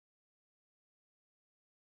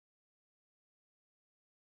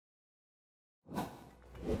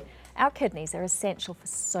Our kidneys are essential for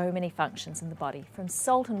so many functions in the body, from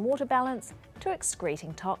salt and water balance to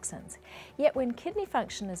excreting toxins. Yet when kidney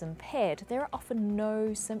function is impaired, there are often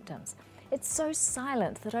no symptoms. It's so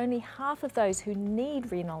silent that only half of those who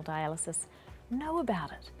need renal dialysis know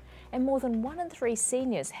about it. And more than 1 in 3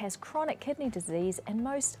 seniors has chronic kidney disease, and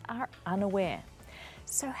most are unaware.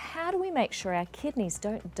 So how do we make sure our kidneys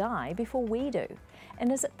don't die before we do?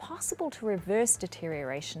 And is it possible to reverse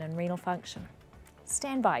deterioration in renal function?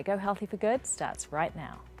 Stand by, Go Healthy for Good starts right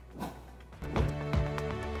now.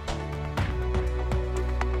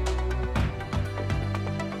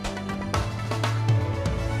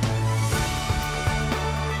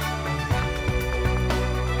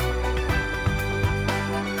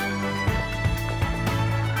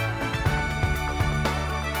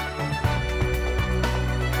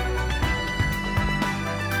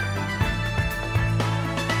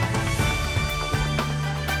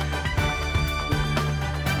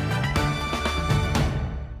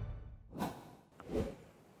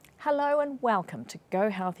 Hello and welcome to Go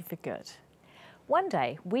Healthy for Good. One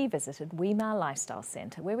day we visited Weimar Lifestyle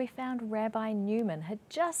Centre, where we found Rabbi Newman had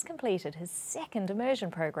just completed his 2nd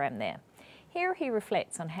immersion program there. Here he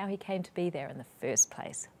reflects on how he came to be there in the first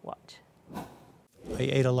place. Watch. I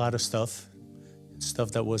ate a lot of stuff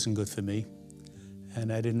that wasn't good for me,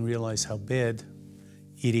 and I didn't realize how bad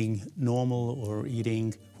eating normal or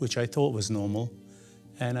eating which I thought was normal.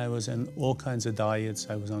 And I was on all kinds of diets.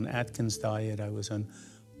 I was on Atkins diet, I was on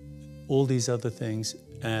all these other things,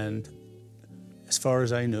 and as far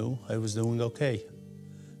as I knew, I was doing okay.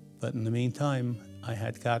 But in the meantime, I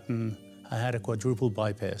had a quadruple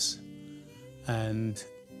bypass, and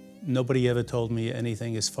nobody ever told me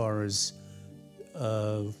anything as far as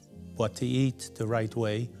what to eat the right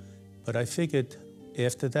way. But I figured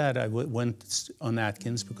after that I went on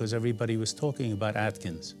Atkins because everybody was talking about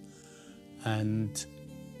Atkins. And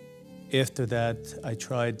after that, I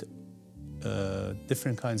tried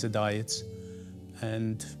different kinds of diets,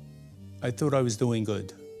 and I thought I was doing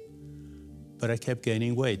good, but I kept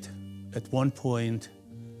gaining weight. At one point,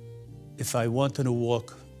 if I wanted to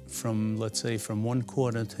walk from, let's say, from one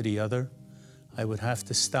corner to the other, I would have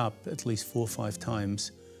to stop at least 4 or 5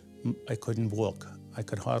 times. I couldn't walk. I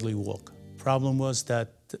could hardly walk. Problem was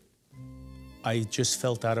that I just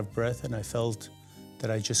felt out of breath, and I felt that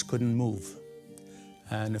I just couldn't move.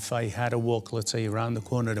 And if I had to walk, let's say, around the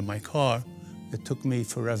corner to my car, it took me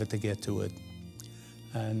forever to get to it.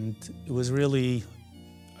 And it was really,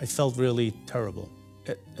 I felt really terrible.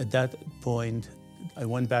 At that point, I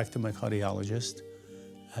went back to my cardiologist,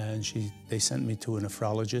 and they sent me to a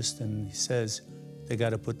nephrologist, and he says, they got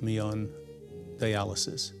to put me on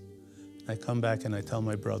dialysis. I come back and I tell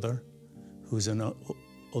my brother, who's an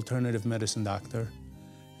alternative medicine doctor,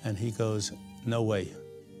 and he goes, no way.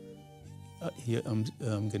 I'm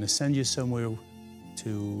going to send you somewhere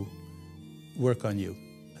to work on you.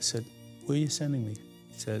 I said, where are you sending me?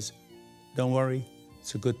 He says, don't worry,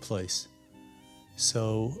 it's a good place.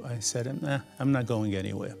 So I said, nah, I'm not going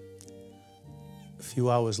anywhere. A few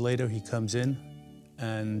hours later, he comes in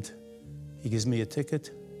and he gives me a ticket,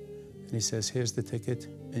 and he says, here's the ticket,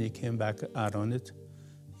 and you came back out on it.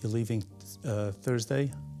 You're leaving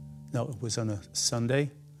Thursday. No, it was on a Sunday,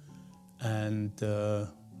 and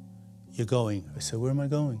you're going. I said, where am I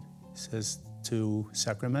going? He says, to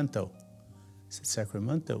Sacramento. I said,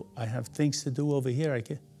 Sacramento? I have things to do over here.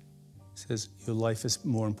 He says, your life is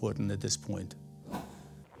more important at this point.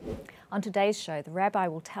 On today's show, the rabbi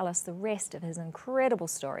will tell us the rest of his incredible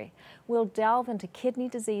story. We'll delve into kidney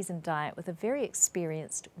disease and diet with a very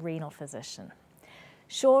experienced renal physician.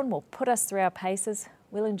 Sean will put us through our paces.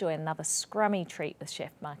 We'll enjoy another scrummy treat with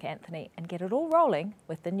Chef Mark Anthony and get it all rolling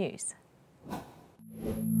with the news.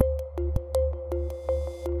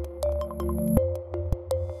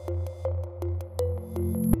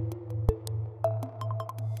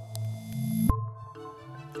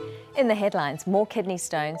 In the headlines, more kidney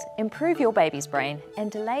stones, improve your baby's brain, and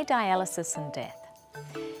delay dialysis and death.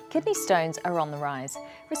 Kidney stones are on the rise.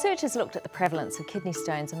 Researchers looked at the prevalence of kidney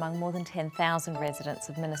stones among more than 10,000 residents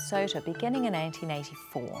of Minnesota beginning in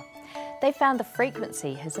 1884. They found the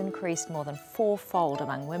frequency has increased more than 4-fold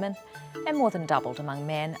among women and more than doubled among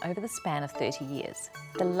men over the span of 30 years.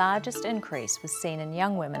 The largest increase was seen in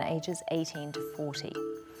young women ages 18 to 40.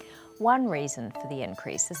 One reason for the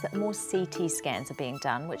increase is that more CT scans are being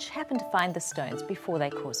done, which happen to find the stones before they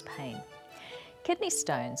cause pain. Kidney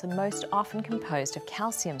stones are most often composed of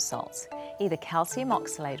calcium salts, either calcium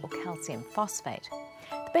oxalate or calcium phosphate.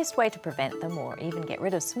 The best way to prevent them, or even get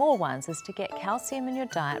rid of small ones, is to get calcium in your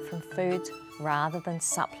diet from foods rather than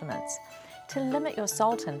supplements, to limit your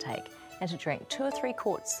salt intake, and to drink 2 or 3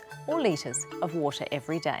 quarts or litres of water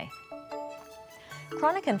every day.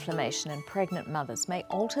 Chronic inflammation in pregnant mothers may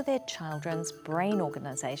alter their children's brain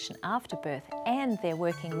organisation after birth and their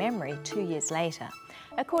working memory 2 years later,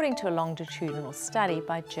 according to a longitudinal study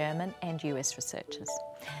by German and US researchers.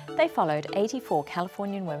 They followed 84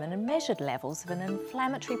 Californian women and measured levels of an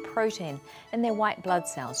inflammatory protein in their white blood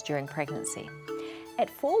cells during pregnancy. At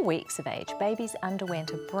 4 weeks of age, babies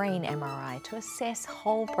underwent a brain MRI to assess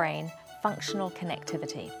whole brain functional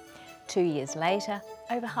connectivity. 2 years later,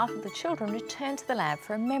 over half of the children returned to the lab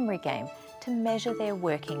for a memory game to measure their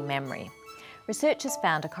working memory. Researchers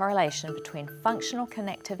found a correlation between functional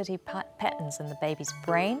connectivity patterns in the baby's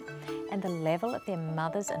brain and the level of their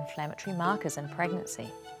mother's inflammatory markers in pregnancy.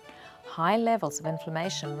 High levels of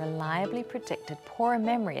inflammation reliably predicted poorer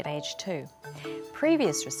memory at age 2.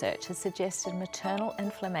 Previous research has suggested maternal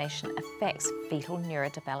inflammation affects fetal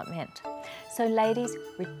neurodevelopment. So ladies,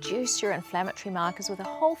 reduce your inflammatory markers with a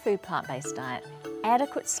whole food plant-based diet,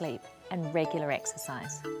 adequate sleep and regular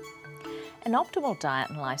exercise. An optimal diet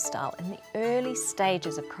and lifestyle in the early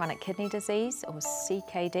stages of chronic kidney disease, or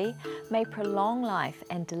CKD, may prolong life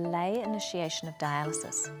and delay initiation of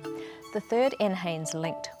dialysis. The third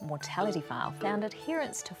NHANES-linked mortality file found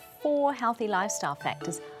adherence to 4 healthy lifestyle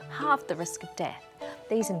factors halved the risk of death.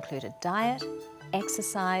 These included diet,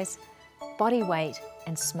 exercise, body weight,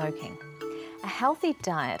 and smoking. A healthy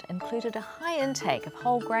diet included a high intake of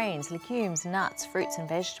whole grains, legumes, nuts, fruits and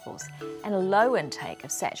vegetables, and a low intake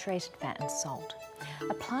of saturated fat and salt.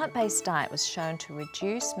 A plant-based diet was shown to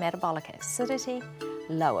reduce metabolic acidity,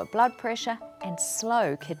 lower blood pressure, and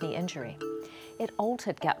slow kidney injury. It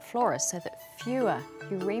altered gut flora so that fewer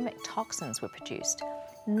uremic toxins were produced,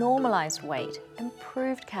 normalized weight,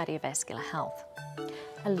 improved cardiovascular health.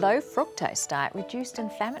 A low fructose diet reduced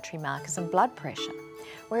inflammatory markers and blood pressure,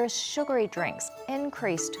 whereas sugary drinks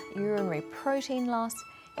increased urinary protein loss,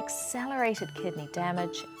 accelerated kidney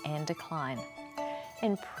damage and decline.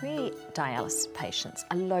 In pre-dialysis patients,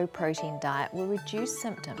 a low-protein diet will reduce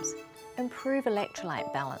symptoms, improve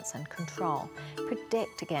electrolyte balance and control,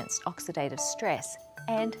 protect against oxidative stress,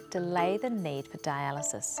 and delay the need for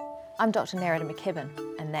dialysis. I'm Dr. Nerida McKibben,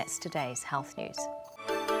 and that's today's Health News.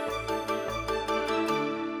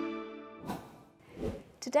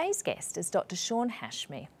 Today's guest is Dr. Sean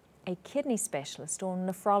Hashmi, a kidney specialist or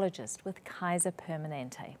nephrologist with Kaiser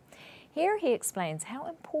Permanente. Here he explains how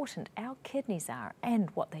important our kidneys are and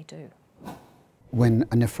what they do. When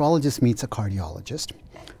a nephrologist meets a cardiologist,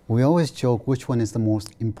 we always joke which one is the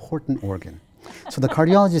most important organ. So the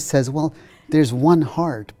cardiologist says, well, there's one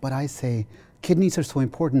heart, but I say kidneys are so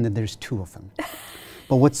important that there's 2 of them.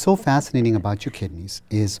 But what's so fascinating about your kidneys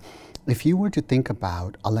is if you were to think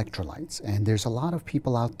about electrolytes, and there's a lot of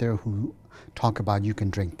people out there who talk about you can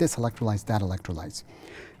drink this electrolytes, that electrolytes.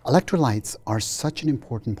 Electrolytes are such an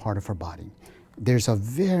important part of our body. There's a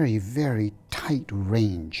very, very tight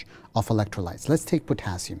range of electrolytes. Let's take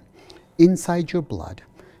potassium. Inside your blood,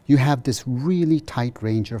 you have this really tight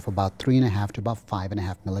range of about 3.5 to about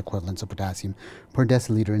 5.5 milliequivalents of potassium per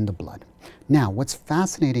deciliter in the blood. Now, what's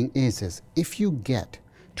fascinating is if you get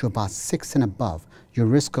to about 6 and above, your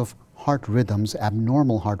risk of heart rhythms,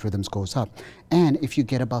 abnormal heart rhythms goes up. And if you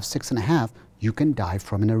get above 6.5, you can die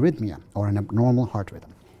from an arrhythmia or an abnormal heart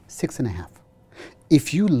rhythm. 6.5.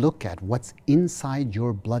 If you look at what's inside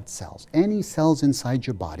your blood cells, any cells inside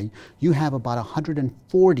your body, you have about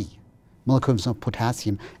 140 milliequivalents of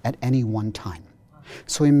potassium at any one time.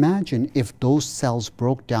 So imagine if those cells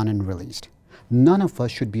broke down and released. None of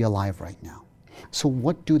us should be alive right now. So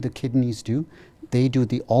what do the kidneys do? They do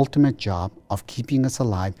the ultimate job of keeping us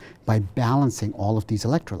alive by balancing all of these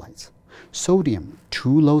electrolytes. Sodium,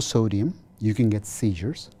 too low sodium, you can get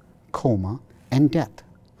seizures, coma, and death.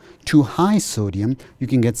 Too high sodium, you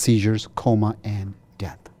can get seizures, coma, and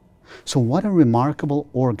death. So what a remarkable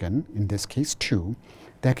organ, in this case 2,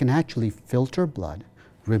 that can actually filter blood,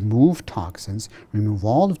 remove toxins, remove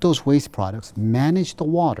all of those waste products, manage the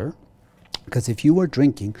water, because if you were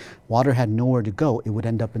drinking, water had nowhere to go, it would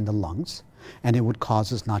end up in the lungs, and it would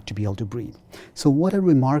cause us not to be able to breathe. So what a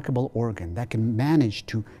remarkable organ that can manage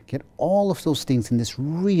to get all of those things in this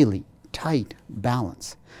really tight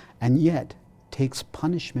balance, and yet takes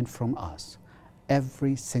punishment from us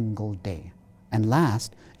every single day. And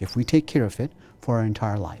last, if we take care of it, for our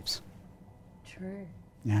entire lives. True.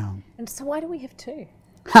 Yeah. And so why do we have 2?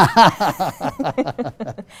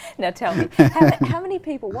 Now tell me, how many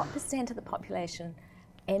people, what % of the population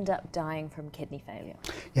end up dying from kidney failure?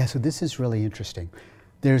 Yeah, so this is really interesting.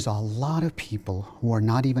 There's a lot of people who are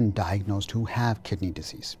not even diagnosed who have kidney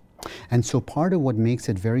disease. And so part of what makes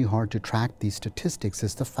it very hard to track these statistics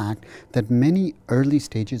is the fact that many early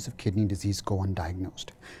stages of kidney disease go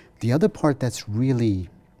undiagnosed. The other part that's really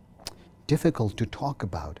difficult to talk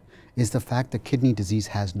about is the fact that kidney disease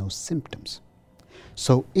has no symptoms.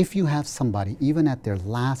 So if you have somebody, even at their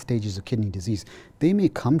last stages of kidney disease, they may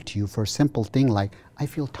come to you for a simple thing like, I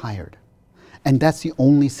feel tired. And that's the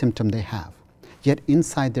only symptom they have. Yet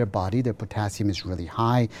inside their body, their potassium is really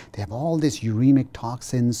high. They have all this uremic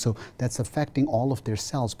toxins, so that's affecting all of their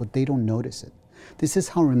cells, but they don't notice it. This is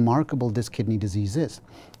how remarkable this kidney disease is.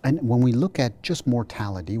 And when we look at just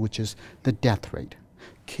mortality, which is the death rate,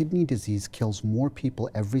 kidney disease kills more people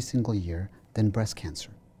every single year than breast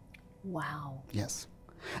cancer. Wow. Yes.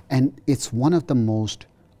 And it's one of the most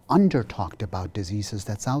under-talked about diseases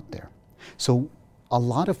that's out there. So a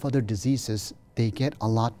lot of other diseases, they get a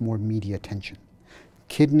lot more media attention.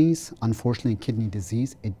 Kidneys, unfortunately, kidney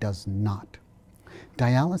disease, it does not.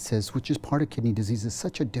 Dialysis, which is part of kidney disease, is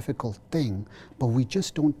such a difficult thing, but we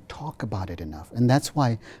just don't talk about it enough. And that's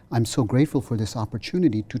why I'm so grateful for this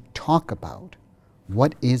opportunity to talk about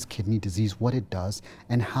what is kidney disease, what it does,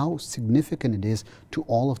 and how significant it is to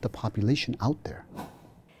all of the population out there.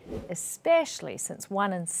 Especially since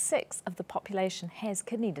 1 in 6 of the population has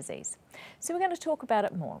kidney disease. So we're going to talk about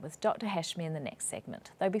it more with Dr. Hashmi in the next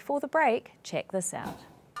segment. Though before the break, check this out.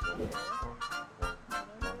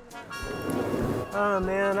 Oh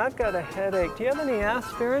man, I've got a headache. Do you have any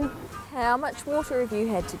aspirin? How much water have you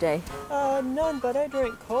had today? None, but I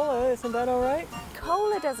drink cola. Isn't that all right?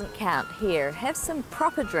 Cola doesn't count here. Have some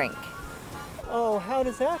proper drink. Oh, how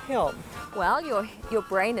does that help? Well, your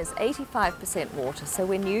brain is 85% water, so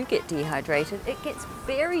when you get dehydrated, it gets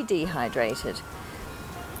very dehydrated.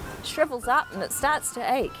 It shrivels up and it starts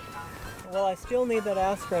to ache. Well, I still need that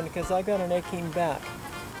aspirin because I got an aching back.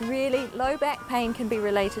 Really, low back pain can be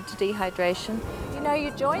related to dehydration. You know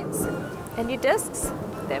your joints and your discs,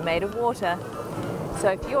 they're made of water.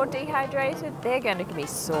 So if you're dehydrated, they're going to be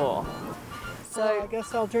sore. So I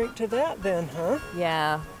guess I'll drink to that then, huh?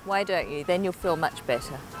 Yeah, why don't you? Then you'll feel much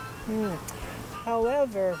better.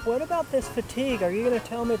 However, what about this fatigue? Are you going to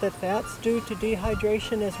tell me that that's due to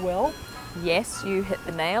dehydration as well? Yes, you hit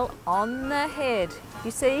the nail on the head.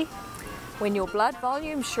 You see, when your blood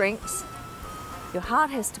volume shrinks, your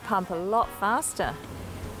heart has to pump a lot faster.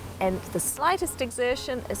 And the slightest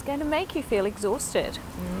exertion is going to make you feel exhausted.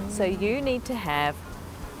 So you need to have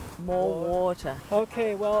more water.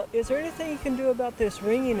 Okay, well, is there anything you can do about this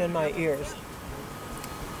ringing in my ears?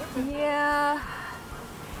 Yeah,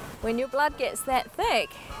 when your blood gets that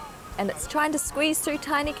thick and it's trying to squeeze through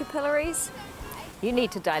tiny capillaries, you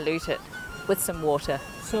need to dilute it with some water.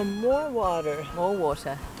 Some more water. More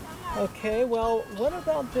water. Okay, well, what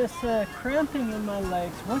about this cramping in my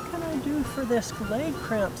legs? What can I do for this leg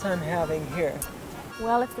cramps I'm having here?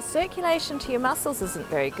 Well, if the circulation to your muscles isn't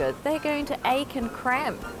very good, they're going to ache and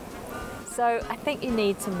cramp. So I think you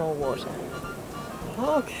need some more water.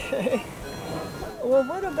 Okay. Well,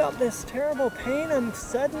 what about this terrible pain I'm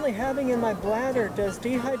suddenly having in my bladder? Does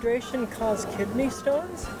dehydration cause kidney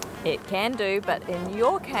stones? It can do, but in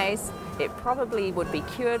your case, it probably would be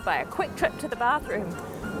cured by a quick trip to the bathroom.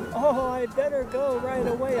 Oh, I better go right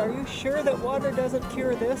away. Are you sure that water doesn't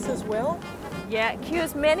cure this as well? Yeah, it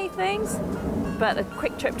cures many things, but a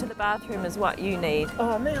quick trip to the bathroom is what you need.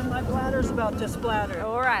 Oh man, my bladder's about to splatter.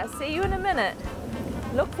 All right, I'll see you in a minute.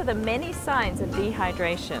 Look for the many signs of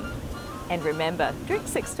dehydration. And remember, drink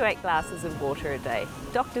 6 to 8 glasses of water a day.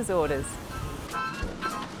 Doctor's orders.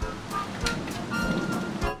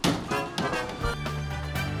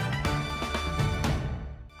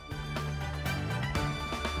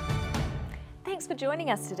 Thanks for joining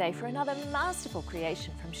us today for another masterful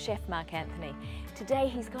creation from Chef Mark Anthony. Today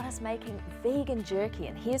he's got us making vegan jerky,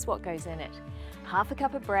 and here's what goes in it. Half a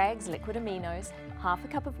cup of Bragg's liquid aminos, half a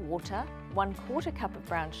cup of water, 1/4 cup of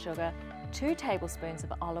brown sugar, 2 tablespoons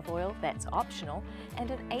of olive oil, that's optional, and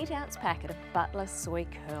an 8-ounce packet of Butler soy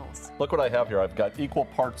curls. Look what I have here. I've got equal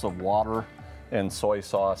parts of water and soy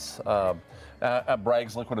sauce,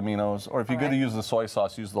 Bragg's liquid aminos, or if you're going to use the soy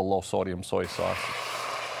sauce, use the low sodium soy sauce.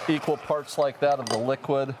 Equal parts like that of the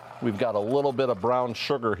liquid. We've got a little bit of brown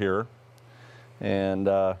sugar here, and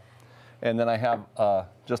then I have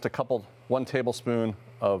just 1 tablespoon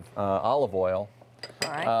of olive oil.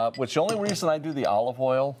 All right. Which the only reason I do the olive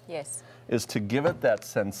oil is to give it that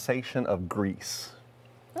sensation of grease.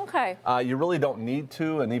 Okay. You really don't need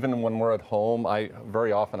to, and even when we're at home,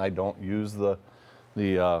 very often I don't use the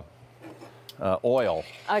oil.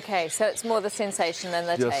 Okay, so it's more the sensation than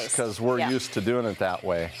the taste. Just because we're used to doing it that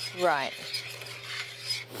way. Right.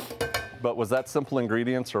 But was that simple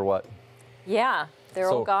ingredients or what? Yeah,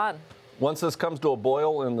 they're all gone. Once this comes to a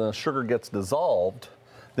boil and the sugar gets dissolved,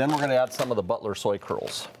 then we're going to add some of the Butler soy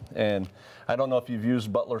curls. And I don't know if you've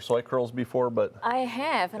used Butler soy curls before, but I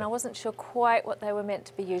have, and I wasn't sure quite what they were meant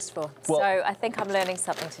to be used for. Well, so I think I'm learning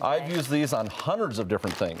something today. I've used these on hundreds of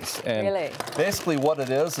different things. And Really? basically what it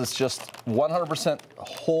is just 100%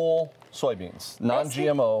 whole soybeans,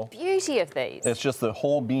 non-GMO. That's the beauty of these. It's just the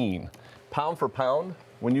whole bean. Pound for pound,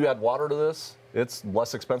 when you add water to this, it's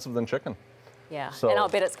less expensive than chicken. Yeah, So, and I'll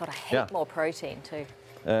bet it's got a heap yeah. more protein too.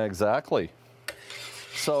 Exactly.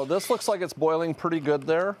 So this looks like it's boiling pretty good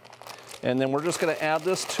there. And then we're just going to add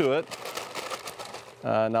this to it.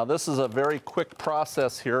 Now this is a very quick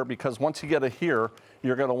process here because once you get it here,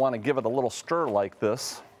 you're going to want to give it a little stir like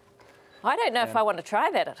this. I don't know if I want to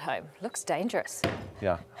try that at home. Looks dangerous.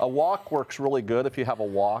 Yeah, a wok works really good if you have a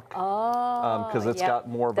wok. Oh, because it's yep. got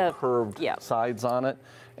more of a curved yep. sides on it,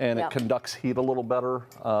 and Yep. it conducts heat a little better.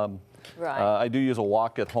 Right. I do use a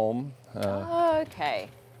wok at home. Oh, okay.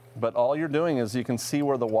 But all you're doing is you can see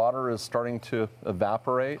where the water is starting to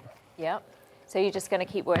evaporate. Yep. So you're just going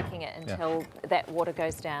to keep working it until that water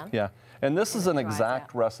goes down? Yeah, and this is an dries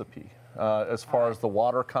exact out. recipe as far as the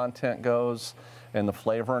water content goes and the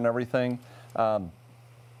flavor and everything.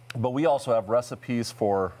 But we also have recipes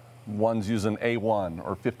for ones using A1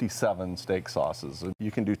 or 57 steak sauces.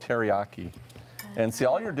 You can do teriyaki. And see,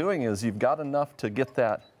 all you're doing is you've got enough to get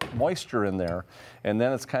that moisture in there, and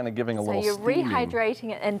then it's kind of giving a little So you're steaming.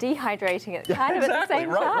 rehydrating it and dehydrating it kind of at the same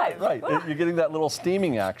time. Right. You're getting that little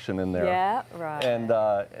steaming action in there. Yeah, right. And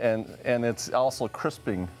it's also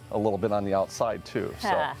crisping a little bit on the outside too.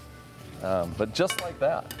 So, but just like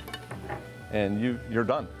that, and you're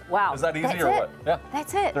done. Wow. Is that easy That's or it? what? Yeah.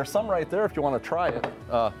 That's it. There's some right there if you want to try it.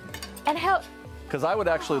 And how? Because I would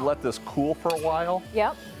actually let this cool for a while.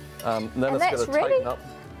 Yep. Then And it's that's going to ready? tighten up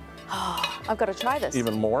I've got to try this.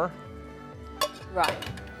 even more. Right.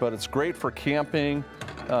 But it's great for camping,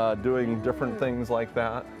 doing different things like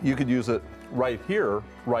that. You could use it right here,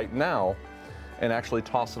 right now, and actually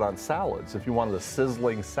toss it on salads. If you wanted a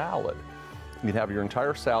sizzling salad, you'd have your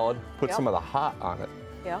entire salad, put Yep. some of the hot on it,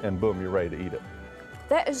 Yep. and boom, you're ready to eat it.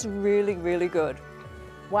 That is really, really good.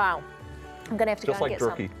 Wow. I'm going to have to Just go like and get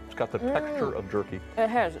jerky. It's got the texture of jerky. some.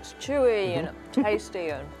 It has. It's chewy and tasty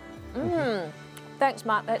and Thanks,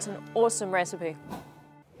 Mark. That's an awesome recipe.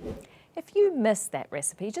 If you missed that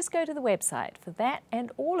recipe, just go to the website for that and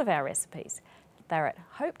all of our recipes. They're at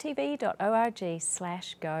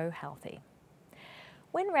hopetv.org/gohealthy.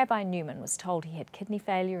 When Rabbi Newman was told he had kidney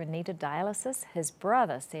failure and needed dialysis, his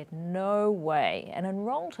brother said no way and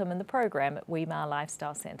enrolled him in the program at Weimar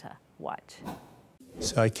Lifestyle Centre. Watch.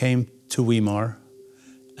 So I came to Weimar,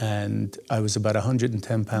 and I was about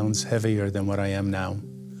 110 pounds heavier than what I am now.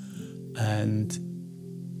 And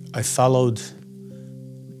I followed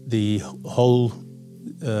the whole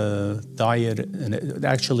diet, and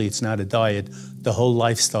actually it's not a diet, the whole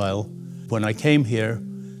lifestyle. When I came here,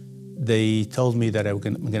 they told me that I'm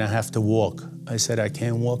going to have to walk. I said, I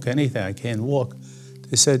can't walk anything, I can't walk.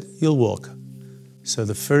 They said, you'll walk. So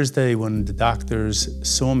the first day when the doctors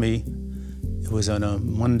saw me, it was on a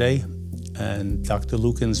Monday, and Dr.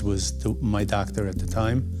 Lukens was my doctor at the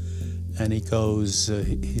time, and he goes,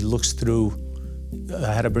 he looks through,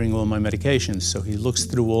 I had to bring all my medications, so he looks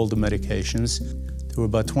through all the medications. There were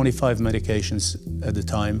about 25 medications at the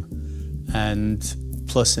time, and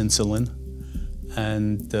plus insulin.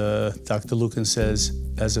 And Dr. Lucan says,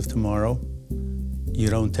 as of tomorrow, you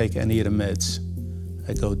don't take any of the meds.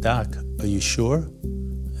 I go, Doc, are you sure?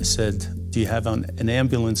 I said, do you have an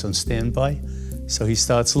ambulance on standby? So he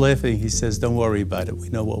starts laughing. He says, don't worry about it. We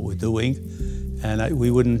know what we're doing, and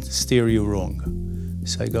we wouldn't steer you wrong.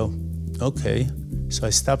 So I go, okay. So I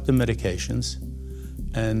stopped the medications,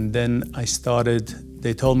 and then I started,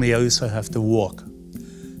 they told me I also have to walk.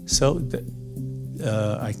 So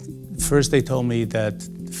first they told me that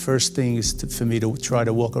the first thing is for me to try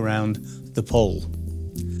to walk around the pole.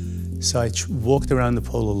 So I walked around the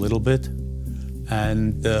pole a little bit,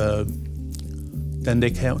 and then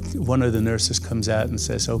one of the nurses comes out and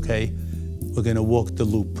says, okay, we're gonna walk the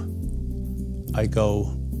loop. I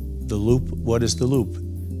go, the loop? What is the loop?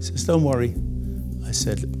 He says, don't worry. I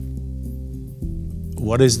said,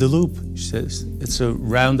 what is the loop? She says, it's a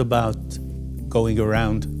roundabout going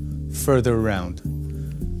around, further around.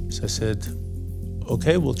 So I said,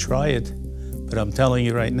 okay, we'll try it, but I'm telling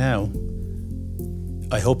you right now,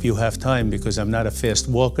 I hope you have time because I'm not a fast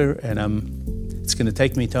walker and it's gonna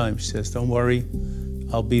take me time. She says, don't worry,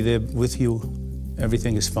 I'll be there with you,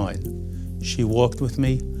 everything is fine. She walked with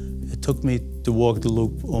me. It took me to walk the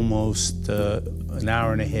loop almost an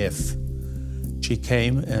hour and a half. She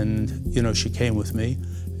came and, she came with me.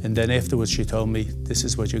 And then afterwards she told me, this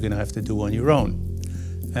is what you're gonna have to do on your own.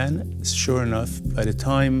 And sure enough, by the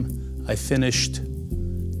time I finished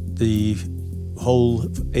the whole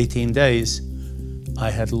 18 days,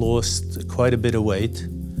 I had lost quite a bit of weight,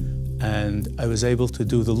 and I was able to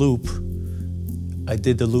do the loop. I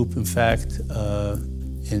did the loop, in fact,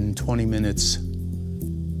 in 20 minutes,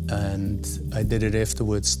 and I did it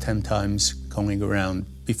afterwards 10 times going around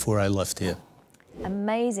before I left here.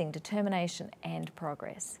 Amazing determination and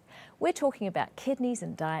progress. We're talking about kidneys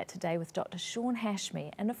and diet today with Dr. Sean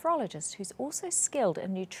Hashmi, a nephrologist who's also skilled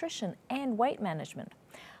in nutrition and weight management.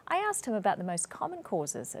 I asked him about the most common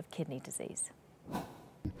causes of kidney disease.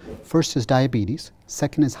 First is diabetes,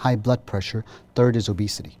 second is high blood pressure, third is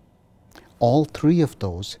obesity. All three of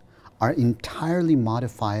those are entirely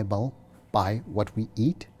modifiable by what we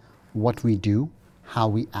eat, what we do, how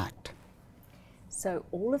we act. So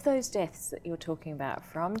all of those deaths that you're talking about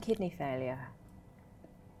from kidney failure,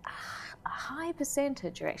 a high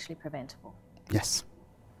percentage are actually preventable. Yes.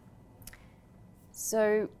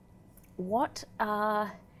 So what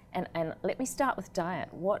are, and let me start with diet,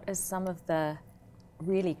 what are some of the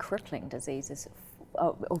really crippling diseases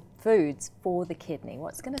or foods for the kidney?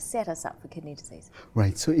 What's going to set us up for kidney disease?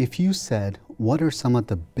 Right, so if you said, what are some of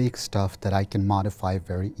the big stuff that I can modify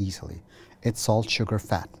very easily? It's salt, sugar,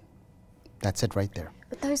 fat. That's it right there.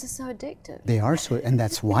 But those are so addictive. They are so, and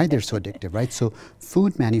that's why they're so addictive, right? So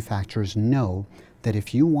food manufacturers know that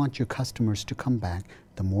if you want your customers to come back,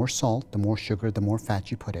 the more salt, the more sugar, the more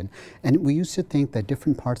fat you put in. And we used to think that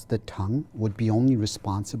different parts of the tongue would be only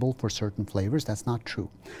responsible for certain flavors. That's not true.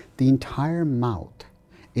 The entire mouth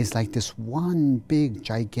is like this one big,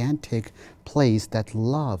 gigantic place that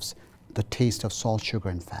loves the taste of salt, sugar,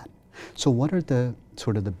 and fat. So what are the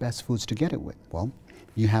sort of the best foods to get it with? Well,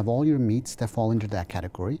 you have all your meats that fall into that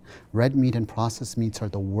category. Red meat and processed meats are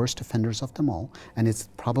the worst offenders of them all, and it's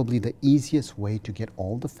probably the easiest way to get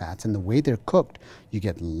all the fats. And the way they're cooked, you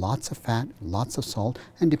get lots of fat, lots of salt,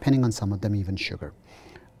 and depending on some of them, even sugar.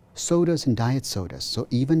 Sodas and diet sodas. So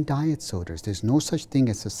even diet sodas, there's no such thing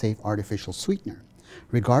as a safe artificial sweetener.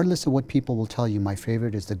 Regardless of what people will tell you, my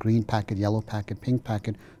favorite is the green packet, yellow packet, pink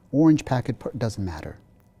packet, orange packet, doesn't matter.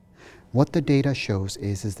 What the data shows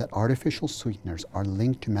is that artificial sweeteners are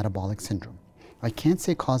linked to metabolic syndrome. I can't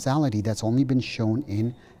say causality, that's only been shown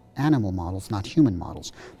in animal models, not human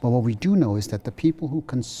models. But what we do know is that the people who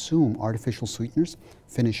consume artificial sweeteners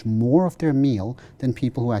finish more of their meal than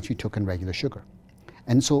people who actually took in regular sugar.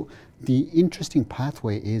 And so the interesting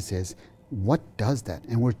pathway is what does that?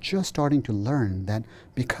 And we're just starting to learn that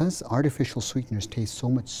because artificial sweeteners taste so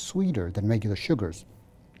much sweeter than regular sugars,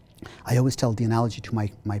 I always tell the analogy to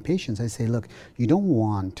my patients. I say, look, you don't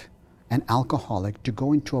want an alcoholic to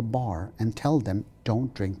go into a bar and tell them,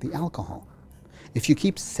 don't drink the alcohol. If you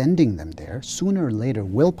keep sending them there, sooner or later,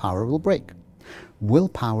 willpower will break.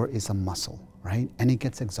 Willpower is a muscle, right? And it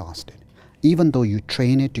gets exhausted. Even though you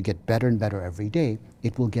train it to get better and better every day,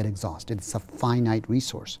 it will get exhausted. It's a finite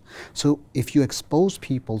resource. So if you expose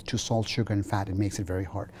people to salt, sugar, and fat, it makes it very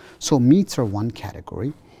hard. So meats are one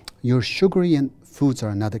category. Your sugary and foods are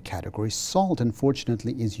another category. Salt,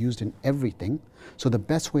 unfortunately, is used in everything. So the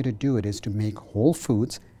best way to do it is to make whole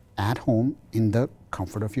foods at home in the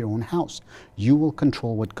comfort of your own house. You will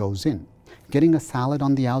control what goes in. Getting a salad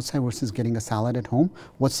on the outside versus getting a salad at home,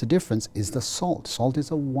 what's the difference is the salt. Salt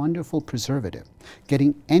is a wonderful preservative.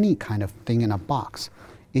 Getting any kind of thing in a box,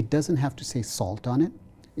 it doesn't have to say salt on it.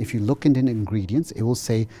 If you look into the ingredients, it will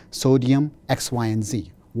say sodium, X, Y, and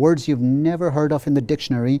Z. Words you've never heard of in the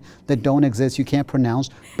dictionary that don't exist, you can't pronounce,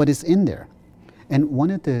 but it's in there. And one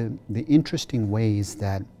of the interesting ways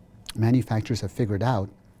that manufacturers have figured out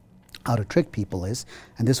how to trick people is,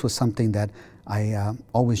 and this was something that I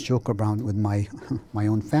always joke around with my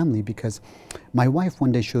own family, because my wife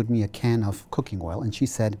one day showed me a can of cooking oil and she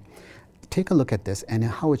said, take a look at this and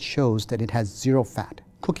how it shows that it has 0 fat,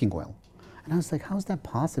 cooking oil. And I was like, how is that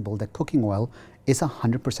possible that cooking oil is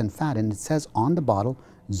 100% fat? And it says on the bottle,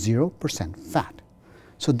 0% fat.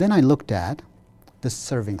 So then I looked at the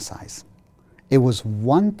serving size. It was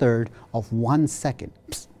 1/3 of 1 second.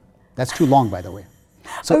 Psst, that's too long, by the way.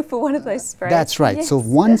 So for one of those sprays. That's right. Yes. So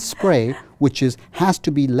one spray, which has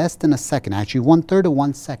to be less than a second, actually 1/3 of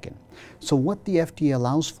 1 second. So what the FDA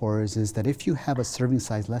allows for is that if you have a serving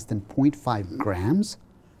size less than 0.5 grams,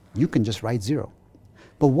 you can just write 0.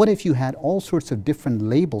 But what if you had all sorts of different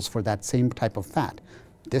labels for that same type of fat?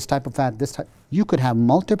 This type of fat, this type. You could have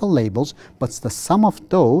multiple labels, but the sum of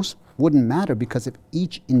those wouldn't matter, because if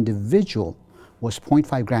each individual was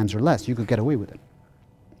 0.5 grams or less, you could get away with it.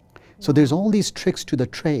 So there's all these tricks to the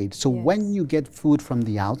trade. So when you get food from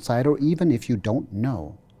the outside, or even if you don't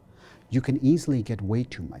know, you can easily get way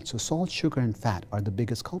too much. So salt, sugar, and fat are the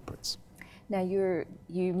biggest culprits. Now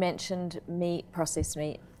you mentioned meat, processed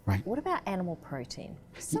meat, Right. What about animal protein?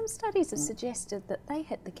 Some studies have suggested that they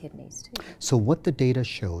hit the kidneys too. So what the data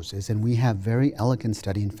shows is, and we have very elegant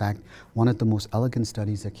study, in fact, one of the most elegant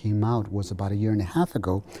studies that came out was about 1.5 years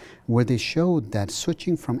ago, where they showed that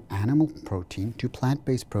switching from animal protein to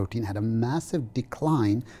plant-based protein had a massive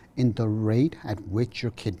decline in the rate at which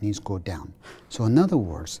your kidneys go down. So in other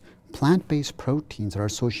words, plant-based proteins are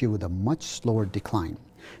associated with a much slower decline.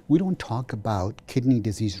 We don't talk about kidney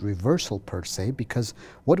disease reversal per se, because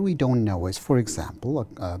what we don't know is, for example,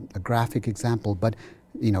 a graphic example, but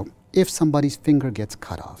you know, if somebody's finger gets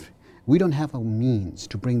cut off, we don't have a means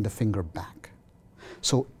to bring the finger back.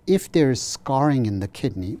 So if there's scarring in the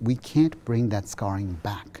kidney, we can't bring that scarring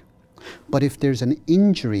back. But if there's an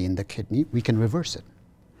injury in the kidney, we can reverse it.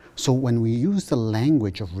 So when we use the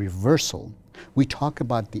language of reversal, we talk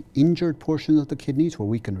about the injured portion of the kidneys where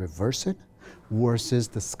we can reverse it, versus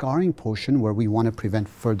the scarring portion where we want to prevent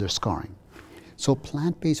further scarring. So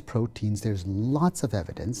plant-based proteins, there's lots of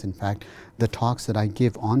evidence. In fact, the talks that I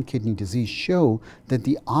give on kidney disease show that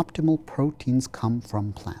the optimal proteins come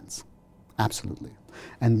from plants. Absolutely.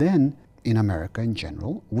 And then in America in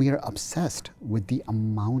general, we are obsessed with the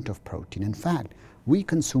amount of protein. In fact, we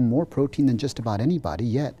consume more protein than just about anybody,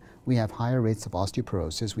 yet we have higher rates of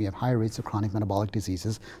osteoporosis, we have higher rates of chronic metabolic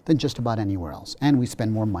diseases than just about anywhere else, and we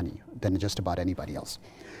spend more money than just about anybody else.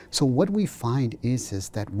 So what we find is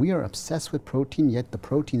that we are obsessed with protein, yet the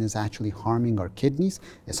protein is actually harming our kidneys,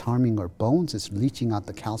 it's harming our bones, it's leaching out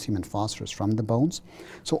the calcium and phosphorus from the bones.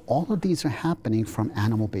 So all of these are happening from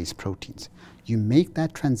animal-based proteins. You make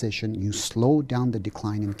that transition, you slow down the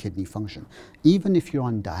decline in kidney function. Even if you're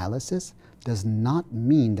on dialysis, does not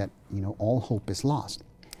mean that, you know, all hope is lost.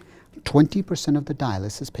 20% of the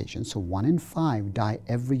dialysis patients, so 1 in 5, die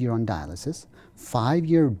every year on dialysis.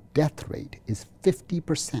 5-year death rate is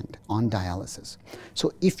 50% on dialysis.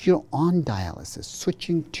 So if you're on dialysis,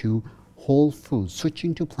 switching to whole foods,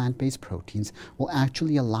 switching to plant-based proteins will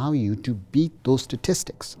actually allow you to beat those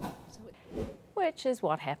statistics. Which is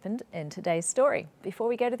what happened in today's story. Before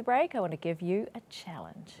we go to the break, I want to give you a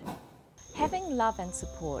challenge. Having love and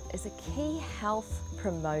support is a key health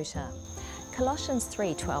promoter. Colossians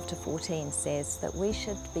 3:12-14 says that we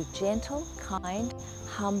should be gentle, kind,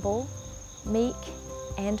 humble, meek,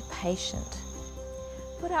 and patient.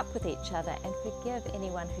 Put up with each other and forgive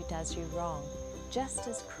anyone who does you wrong, just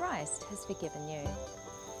as Christ has forgiven you.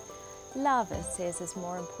 Love, it says, is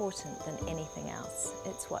more important than anything else.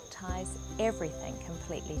 It's what ties everything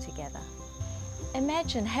completely together.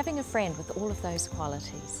 Imagine having a friend with all of those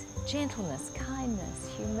qualities: gentleness, kindness,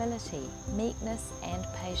 humility, meekness, and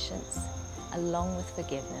patience, along with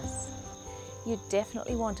forgiveness. You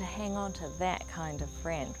definitely want to hang on to that kind of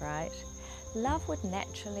friend, right? Love would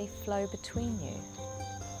naturally flow between you.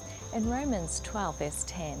 In Romans 12 verse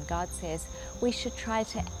 10, God says we should try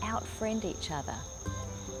to outfriend each other.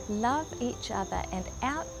 Love each other and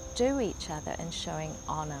outdo each other in showing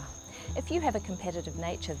honor. If you have a competitive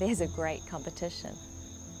nature, there's a great competition.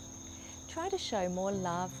 Try to show more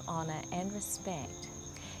love, honor, and respect.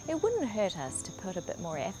 It wouldn't hurt us to put a bit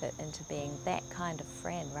more effort into being that kind of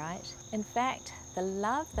friend, right? In fact, the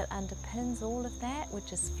love that underpins all of that would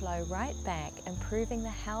just flow right back, improving the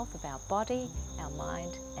health of our body, our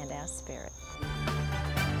mind, and our spirit.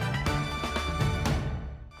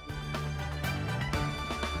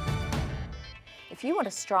 If you want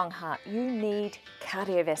a strong heart, you need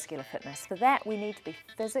cardiovascular fitness. For that, we need to be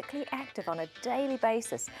physically active on a daily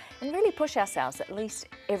basis and really push ourselves at least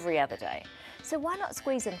every other day. So why not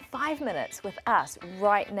squeeze in 5 minutes with us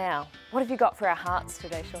right now? What have you got for our hearts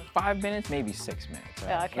today, Sean? 5 minutes, maybe 6 minutes.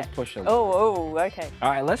 Right? Okay. Let's push a little. Oh, okay.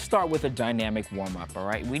 All right, let's start with a dynamic warm-up, all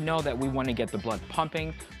right? We know that we want to get the blood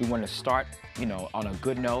pumping. We want to start, you know, on a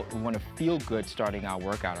good note. We want to feel good starting our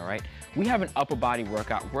workout, all right? We have an upper body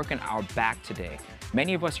workout, working our back today.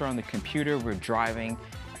 Many of us are on the computer, we're driving,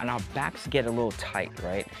 and our backs get a little tight,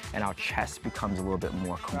 right? And our chest becomes a little bit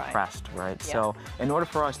more compressed, right? Yeah. So in order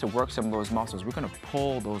for us to work some of those muscles, we're gonna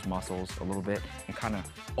pull those muscles a little bit and kind of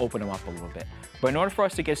open them up a little bit. But in order for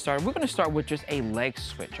us to get started, we're gonna start with just a leg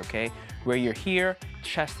switch, okay? Where you're here,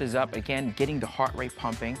 chest is up, again, getting the heart rate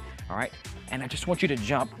pumping, all right? And I just want you to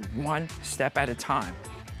jump 1 step at a time,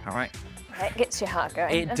 all right? That gets your heart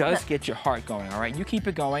going. It does get your heart going, all right? You keep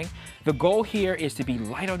it going. The goal here is to be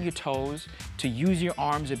light on your toes, to use your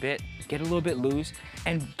arms a bit, get a little bit loose,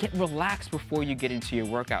 and get relaxed before you get into your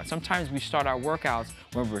workout. Sometimes we start our workouts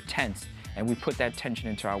when we're tense, and we put that tension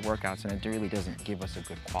into our workouts, and it really doesn't give us a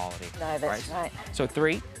good quality. No, that's right. So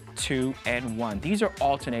 3, 2, and 1. These are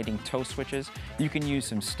alternating toe switches. You can use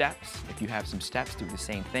some steps. If you have some steps, do the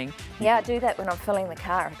same thing. Yeah, I do that when I'm filling the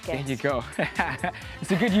car with gas. There you go.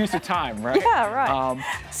 It's a good use of time, right? Yeah, right.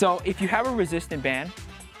 So if you have a resistant band,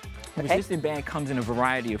 Okay. resistant band comes in a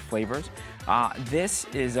variety of flavors. This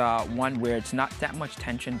is one where it's not that much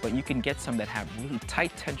tension, but you can get some that have really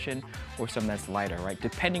tight tension or some that's lighter, right?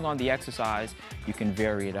 Depending on the exercise, you can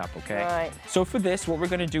vary it up, okay? Right. So for this, what we're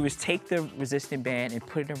gonna do is take the resistant band and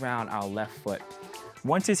put it around our left foot.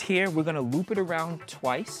 Once it's here, we're gonna loop it around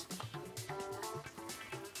twice,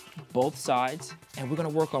 both sides, and we're gonna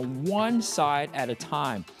work on one side at a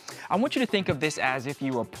time. I want you to think of this as if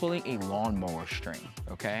you were pulling a lawnmower string,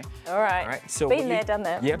 okay? All right. All right. So been there, done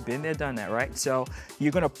that. Yeah, been there, done that, right? So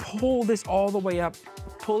you're gonna pull this all the way up,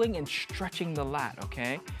 pulling and stretching the lat,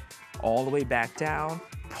 okay? All the way back down,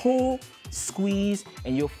 pull, squeeze,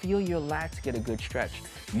 and you'll feel your lats get a good stretch.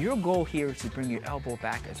 Your goal here is to bring your elbow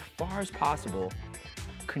back as far as possible,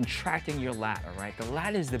 contracting your lat, all right? The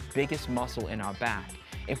lat is the biggest muscle in our back.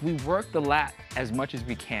 If we work the lat as much as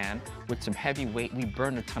we can with some heavy weight, we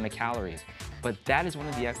burn a ton of calories. But that is one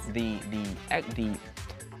of the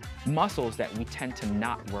muscles that we tend to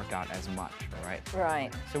not work out as much, all right?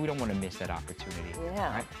 Right. So we don't want to miss that opportunity.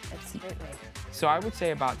 Yeah, right? absolutely. So I would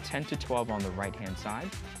say about 10 to 12 on the right-hand side.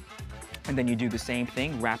 And then you do the same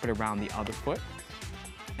thing, wrap it around the other foot.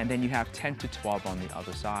 And then you have 10 to 12 on the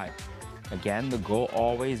other side. Again, the goal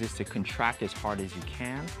always is to contract as hard as you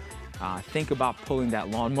can. Think about pulling that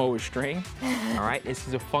lawnmower string, all right? This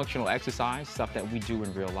is a functional exercise, stuff that we do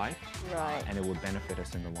in real life. Right. And it will benefit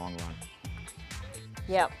us in the long run.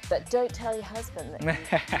 Yeah, but don't tell your husband that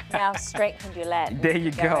you've now strengthened your lat. There you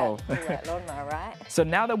go. Pull that lawnmower, right? So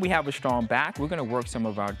now that we have a strong back, we're gonna work some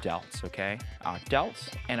of our delts, okay? Our delts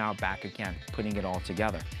and our back again, putting it all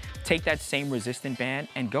together. Take that same resistant band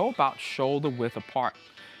and go about shoulder width apart.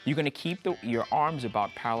 You're gonna keep your arms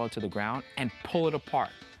about parallel to the ground and pull it apart.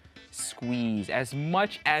 Squeeze as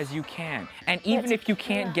much as you can. And even if you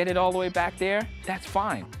can't get it all the way back there, that's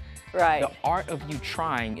fine. Right. The art of you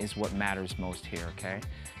trying is what matters most here, okay?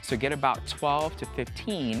 So get about 12 to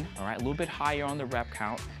 15, all right? A little bit higher on the rep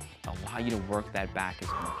count. Allow you to work that back as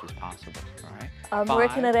much as possible, all right? I'm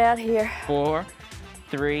working it out here. 4,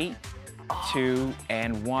 3, 2,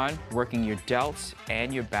 and 1. Working your delts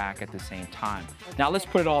and your back at the same time. Okay. Now let's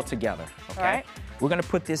put it all together, okay? All right. We're gonna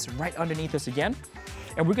put this right underneath us again.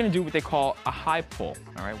 And we're gonna do what they call a high pull,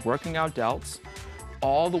 all right? Working our delts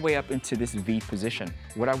all the way up into this V position.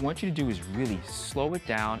 What I want you to do is really slow it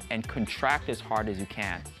down and contract as hard as you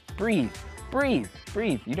can. Breathe, breathe,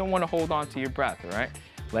 breathe. You don't wanna hold on to your breath, all right?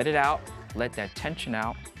 Let it out, let that tension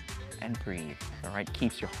out, and breathe, all right?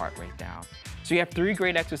 Keeps your heart rate down. So you have 3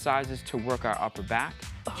 great exercises to work our upper back,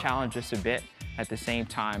 challenge us a bit, at the same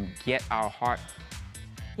time, get our heart.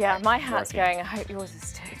 Yeah, my heart's going. I hope yours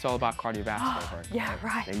is too. It's all about cardiovascular work. Yeah,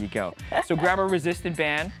 right. There you go. So grab a resistant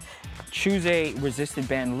band, choose a resistant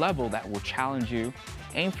band level that will challenge you,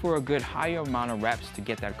 aim for a good higher amount of reps to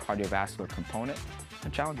get that cardiovascular component,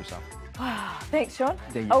 and challenge yourself. Wow, thanks, Sean.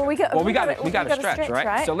 There you oh, go. we got to stretch, right?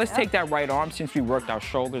 right? So let's take that right arm, since we worked our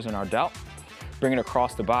shoulders and our delt, bring it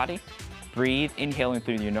across the body, breathe, inhaling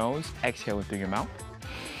through your nose, exhaling through your mouth.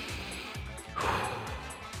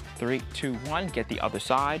 3, 2, 1, get the other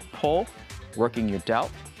side, pull, working your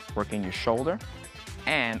delt, working your shoulder,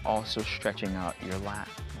 and also stretching out your lat,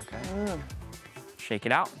 okay? Shake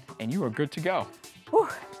it out, and you are good to go. Whew.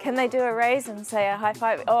 Can they do a raise and say a high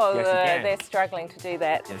five? Oh, Yes, you can. They're struggling to do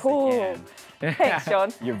that. Yes, Ooh. they can. Thanks,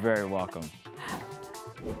 Sean. You're very welcome.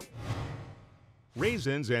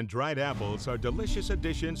 Raisins and dried apples are delicious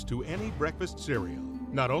additions to any breakfast cereal.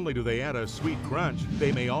 Not only do they add a sweet crunch,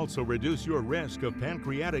 they may also reduce your risk of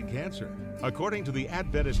pancreatic cancer. According to the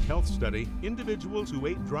Adventist Health Study, individuals who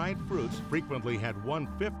ate dried fruits frequently had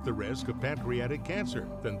 1/5 the risk of pancreatic cancer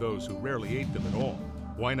than those who rarely ate them at all.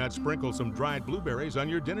 Why not sprinkle some dried blueberries on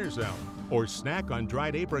your dinner salad, or snack on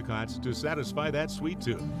dried apricots to satisfy that sweet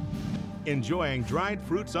tooth? Enjoying dried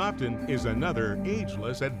fruits often is another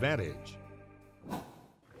ageless advantage.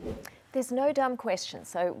 There's no dumb questions,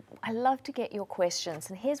 so I love to get your questions.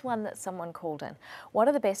 And here's one that someone called in. What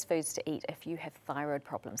are the best foods to eat if you have thyroid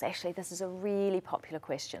problems? Actually, this is a really popular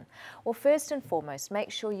question. Well, first and foremost,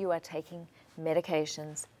 make sure you are taking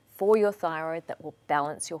medications for your thyroid that will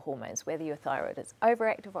balance your hormones, whether your thyroid is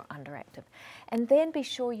overactive or underactive. And then be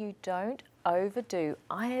sure you don't overdo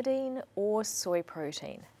iodine or soy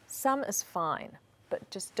protein. Some is fine, but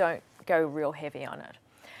just don't go real heavy on it.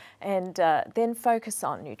 And then focus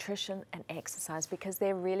on nutrition and exercise, because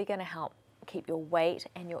they're really going to help keep your weight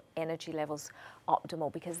and your energy levels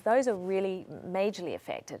optimal, because those are really majorly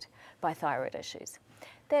affected by thyroid issues.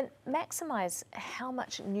 Then maximize how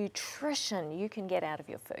much nutrition you can get out of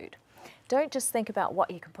your food. Don't just think about what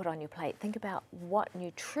you can put on your plate. Think about what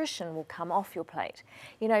nutrition will come off your plate.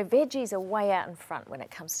 You know, veggies are way out in front when it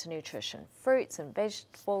comes to nutrition. Fruits and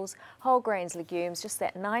vegetables, whole grains, legumes, just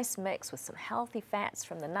that nice mix with some healthy fats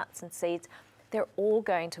from the nuts and seeds. They're all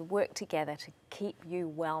going to work together to keep you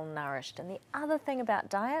well nourished. And the other thing about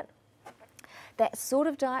diet, that sort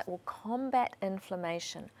of diet will combat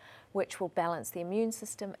inflammation, which will balance the immune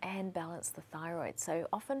system and balance the thyroid. So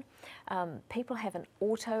often people have an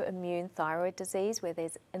autoimmune thyroid disease where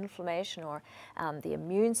there's inflammation or the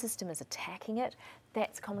immune system is attacking it.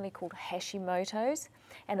 That's commonly called Hashimoto's,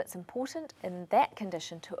 and it's important in that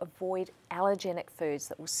condition to avoid allergenic foods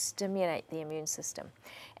that will stimulate the immune system.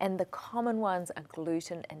 And the common ones are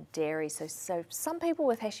gluten and dairy. So some people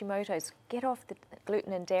with Hashimoto's get off the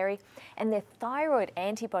gluten and dairy, and their thyroid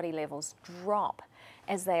antibody levels drop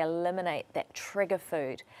as they eliminate that trigger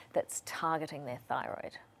food that's targeting their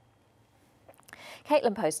thyroid.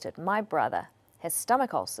 Caitlin posted, "My brother has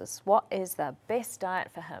stomach ulcers. What is the best diet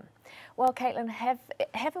for him?" Well, Caitlin, have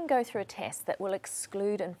him go through a test that will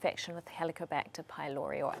exclude infection with Helicobacter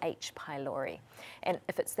pylori or H. pylori. And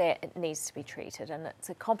if it's there, it needs to be treated. And it's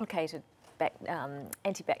a complicated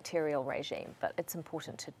antibacterial regime, but it's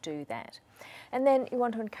important to do that. And then you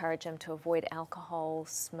want to encourage him to avoid alcohol,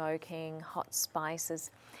 smoking, hot spices,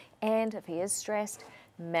 and if he is stressed,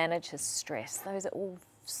 manage his stress. Those are all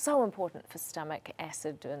so important for stomach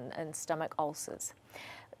acid and stomach ulcers.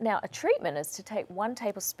 Now, a treatment is to take 1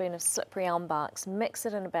 tablespoon of slippery elm barks, mix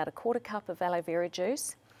it in about a 1/4 cup of aloe vera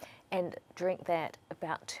juice, and drink that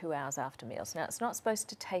about 2 hours after meals. Now, it's not supposed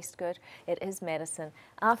to taste good. It is medicine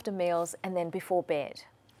after meals and then before bed.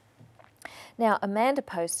 Now, Amanda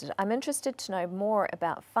posted, "I'm interested to know more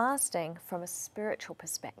about fasting from a spiritual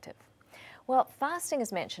perspective." Well, fasting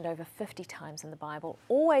is mentioned over 50 times in the Bible,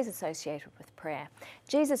 always associated with prayer.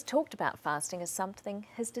 Jesus talked about fasting as something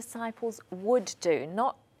his disciples would do,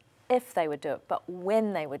 not if they would do it, but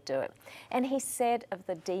when they would do it. And he said of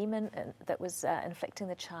the demon that was inflicting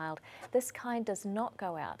the child, "This kind does not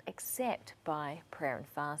go out except by prayer and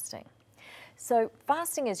fasting." So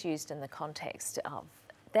fasting is used in the context of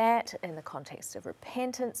that, in the context of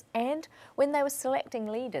repentance, and when they were selecting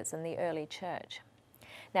leaders in the early church.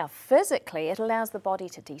 Now, physically, it allows the body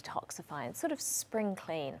to detoxify and sort of spring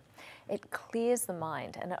clean. It clears the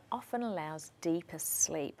mind, and it often allows deeper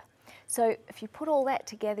sleep. So if you put all that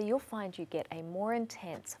together, you'll find you get a more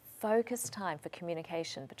intense, focused time for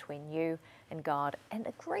communication between you and God, and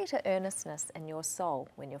a greater earnestness in your soul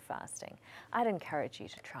when you're fasting. I'd encourage you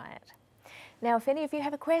to try it. Now, if any of you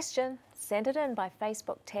have a question, send it in by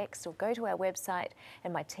Facebook text or go to our website,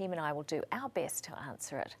 and my team and I will do our best to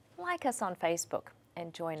answer it. Like us on Facebook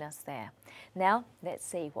and join us there. Now, let's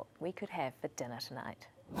see what we could have for dinner tonight.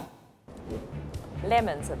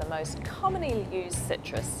 Lemons are the most commonly used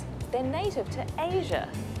citrus. They're native to Asia,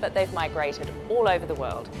 but they've migrated all over the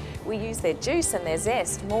world. We use their juice and their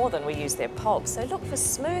zest more than we use their pulp, so look for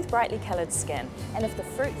smooth, brightly coloured skin. And if the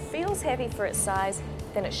fruit feels heavy for its size,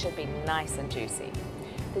 then it should be nice and juicy.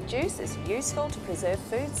 The juice is useful to preserve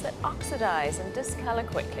foods that oxidize and discolour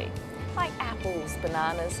quickly, like apples,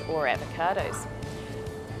 bananas, or avocados.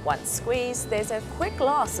 Once squeezed, there's a quick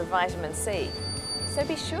loss of vitamin C, so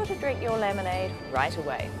be sure to drink your lemonade right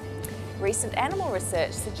away. Recent animal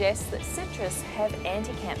research suggests that citrus have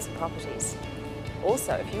anti-cancer properties.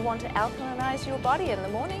 Also, if you want to alkalinize your body in the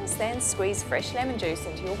mornings, then squeeze fresh lemon juice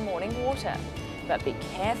into your morning water. But be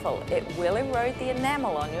careful, it will erode the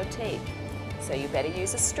enamel on your teeth, so you better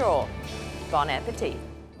use a straw. Bon appetit.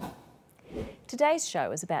 Today's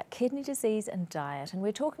show is about kidney disease and diet, and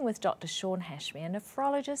we're talking with Dr. Sean Hashmi, a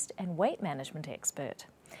nephrologist and weight management expert.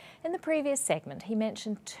 In the previous segment, he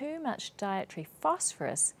mentioned too much dietary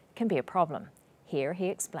phosphorus can be a problem. Here he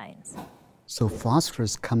explains. So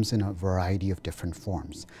phosphorus comes in a variety of different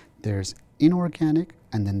forms. There's inorganic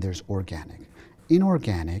and then there's organic.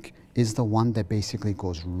 Inorganic is the one that basically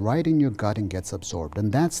goes right in your gut and gets absorbed,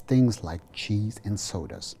 and that's things like cheese and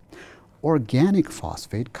sodas. Organic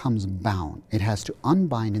phosphate comes bound. It has to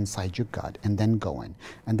unbind inside your gut and then go in.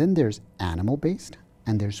 And then there's animal-based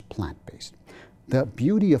and there's plant-based. The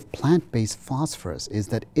beauty of plant-based phosphorus is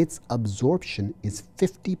that its absorption is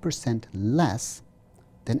 50% less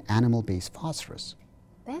than animal-based phosphorus.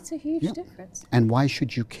 That's a huge difference. And why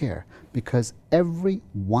should you care? Because every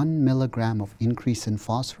 1 milligram of increase in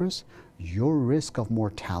phosphorus, your risk of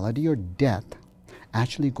mortality or death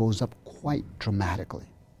actually goes up quite dramatically.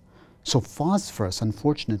 So phosphorus,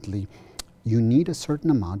 unfortunately, You need a certain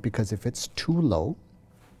amount because if it's too low,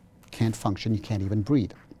 can't function, you can't even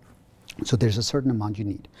breathe. So there's a certain amount you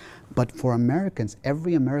need. But for Americans,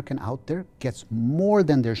 every American out there gets more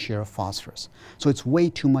than their share of phosphorus. So it's way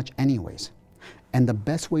too much anyways. And the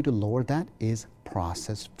best way to lower that is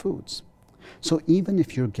processed foods. So even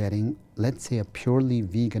if you're getting, let's say, a purely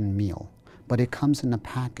vegan meal, but it comes in a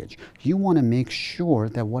package, you want to make sure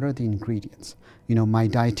that what are the ingredients. You know, my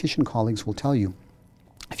dietitian colleagues will tell you,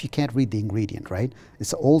 if you can't read the ingredient, right?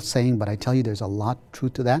 It's an old saying, but I tell you there's a lot of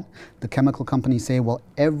truth to that. The chemical companies say, well,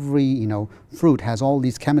 every, you know, fruit has all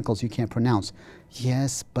these chemicals you can't pronounce.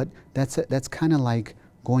 Yes, but that's kind of like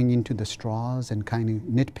going into the straws and kind of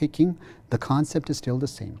nitpicking. The concept is still the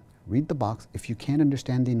same. Read the box. If you can't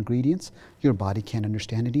understand the ingredients, your body can't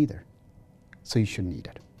understand it either. So you shouldn't eat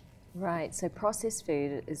it. Right, so processed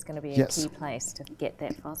food is going to be a Yes. key place to get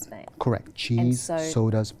that phosphate. Correct. Cheese, so-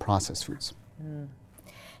 sodas, processed foods.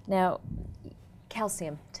 Now,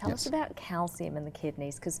 calcium. Tell Yes. us about calcium in the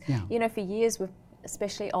kidneys, because Yeah. you know, for years,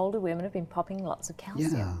 especially older women, have been popping lots of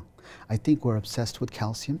calcium. Yeah, I think we're obsessed with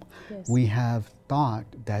calcium. Yes. We have thought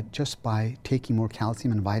that just by taking more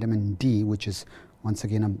calcium and vitamin D, which is once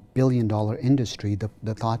again a billion-dollar industry,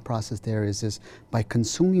 the thought process there is by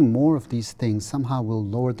consuming more of these things, somehow we'll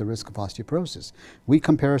lower the risk of osteoporosis. We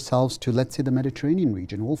compare ourselves to, let's say, the Mediterranean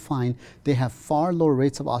region. We'll find they have far lower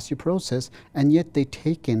rates of osteoporosis, and yet they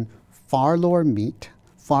take in far lower meat,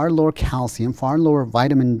 far lower calcium, far lower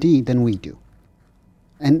vitamin D than we do.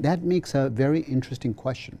 And that makes a very interesting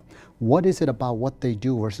question. What is it about what they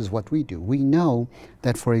do versus what we do? We know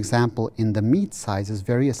that, for example, in the meat size is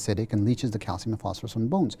very acidic and leaches the calcium and phosphorus from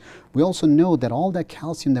bones. We also know that all that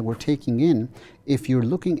calcium that we're taking in, if you're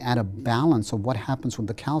looking at a balance of what happens with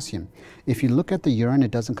the calcium, if you look at the urine,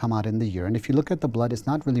 it doesn't come out in the urine. If you look at the blood, it's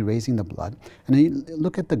not really raising the blood. And then you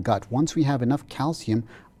look at the gut. Once we have enough calcium,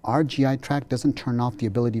 our GI tract doesn't turn off the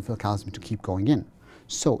ability for the calcium to keep going in.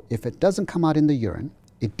 So if it doesn't come out in the urine,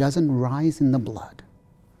 it doesn't rise in the blood.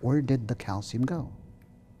 Where did the calcium go?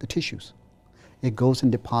 The tissues. It goes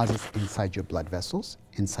and deposits inside your blood vessels,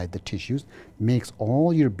 inside the tissues, makes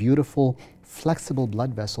all your beautiful, flexible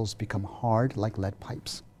blood vessels become hard like lead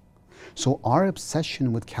pipes. So our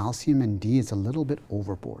obsession with calcium and D is a little bit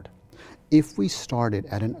overboard. If we started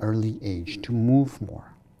at an early age to move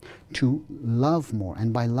more, to love more,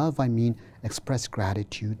 and by love I mean express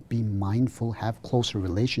gratitude, be mindful, have closer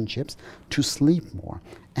relationships, to sleep more,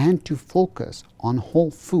 and to focus on whole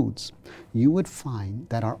foods, you would find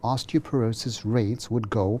that our osteoporosis rates would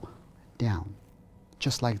go down,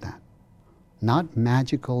 just like that. Not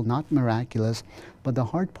magical, not miraculous, but the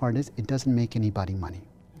hard part is it doesn't make anybody money.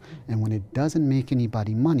 And when it doesn't make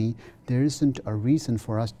anybody money, there isn't a reason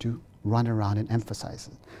for us to run around and emphasize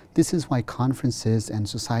it. This is why conferences and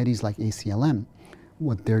societies like ACLM,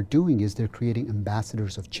 what they're doing is they're creating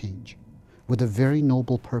ambassadors of change with a very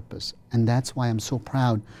noble purpose, and that's why I'm so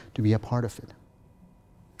proud to be a part of it.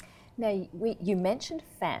 Now, you mentioned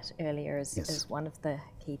fat earlier as, Yes. as one of the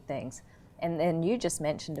key things, and then you just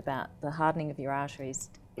mentioned about the hardening of your arteries.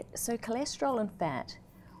 So cholesterol and fat,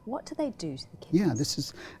 what do they do to the kidneys? Yeah, this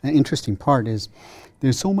is an interesting part is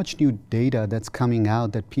there's so much new data that's coming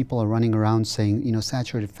out that people are running around saying, you know,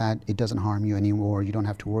 saturated fat, it doesn't harm you anymore, you don't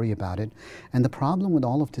have to worry about it. And the problem with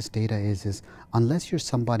all of this data is unless you're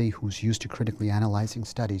somebody who's used to critically analyzing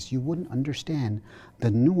studies, you wouldn't understand the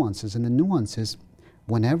nuances. And the nuances,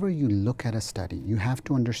 whenever you look at a study, you have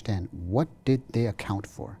to understand what did they account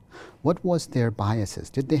for? What was their biases?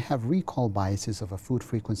 Did they have recall biases of a food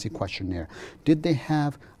frequency questionnaire? Did they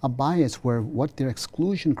have a bias where what their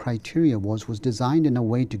exclusion criteria was designed in a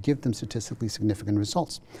way to give them statistically significant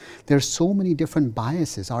results? There's so many different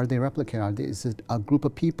biases. Are they replicated? Is it a group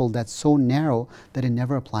of people that's so narrow that it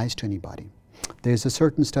never applies to anybody? There's a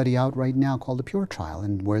certain study out right now called the PURE trial,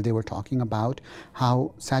 and where they were talking about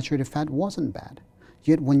how saturated fat wasn't bad.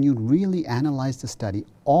 Yet when you really analyze the study,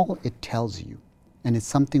 all it tells you, and it's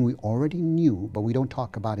something we already knew but we don't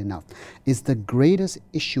talk about enough, is the greatest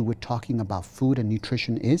issue with talking about food and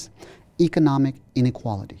nutrition is economic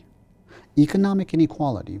inequality. Economic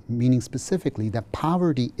inequality, meaning specifically that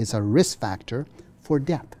poverty is a risk factor for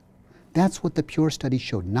death. That's what the PURE study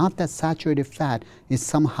showed, not that saturated fat is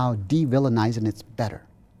somehow de-villainized and it's better.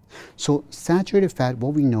 So saturated fat,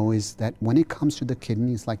 what we know is that when it comes to the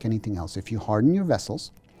kidneys, like anything else, if you harden your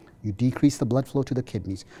vessels, you decrease the blood flow to the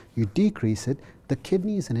kidneys, you decrease it, the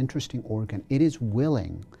kidney is an interesting organ. It is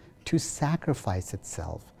willing to sacrifice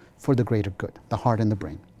itself for the greater good, the heart and the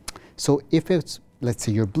brain. So if it's, let's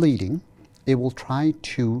say you're bleeding, it will try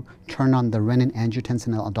to turn on the renin, angiotensin,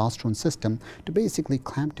 and aldosterone system to basically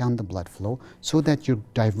clamp down the blood flow so that you're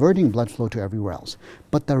diverting blood flow to everywhere else.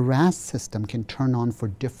 But the RAS system can turn on for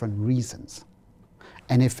different reasons.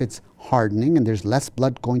 And if it's hardening and there's less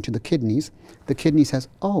blood going to the kidney says,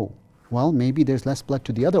 oh, well, maybe there's less blood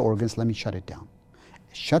to the other organs, let me shut it down.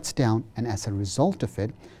 It shuts down, and as a result of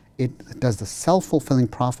it, it does the self-fulfilling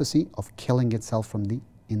prophecy of killing itself from the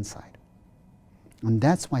inside. And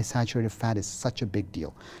that's why saturated fat is such a big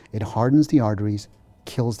deal. It hardens the arteries,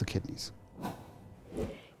 kills the kidneys.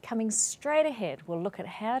 Coming straight ahead, we'll look at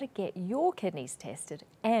how to get your kidneys tested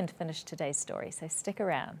and finish today's story, so stick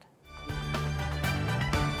around.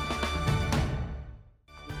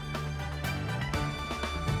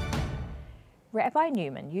 Rabbi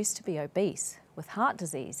Newman used to be obese, with heart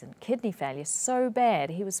disease and kidney failure so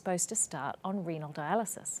bad he was supposed to start on renal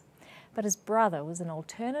dialysis. But his brother was an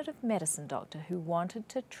alternative medicine doctor who wanted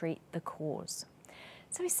to treat the cause.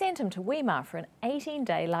 So he sent him to Weimar for an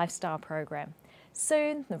 18-day lifestyle program.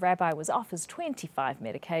 Soon, the rabbi was off his 25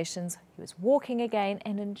 medications, he was walking again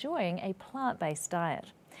and enjoying a plant-based diet.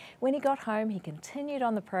 When he got home, he continued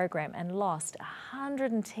on the program and lost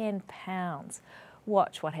 110 pounds.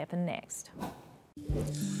 Watch what happened next.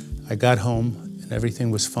 I got home and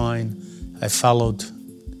everything was fine. I followed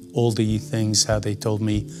all the things how they told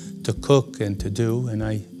me to cook and to do, and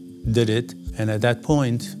I did it. And at that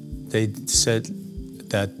point, they said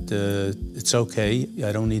that it's okay,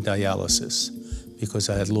 I don't need dialysis, because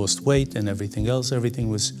I had lost weight and everything else. Everything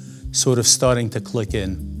was sort of starting to click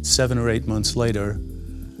in. 7 or 8 months later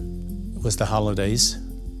was the holidays,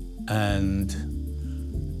 and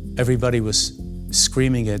everybody was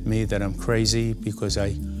screaming at me that I'm crazy because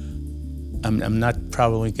I'm not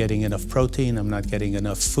probably getting enough protein, I'm not getting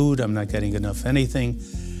enough food, I'm not getting enough anything.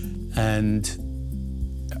 And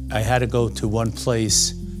I had to go to one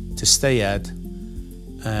place to stay at,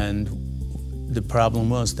 and the problem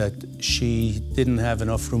was that she didn't have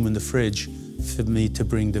enough room in the fridge for me to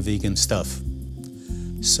bring the vegan stuff.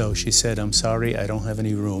 So she said, I'm sorry, I don't have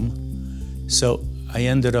any room. So I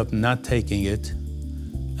ended up not taking it,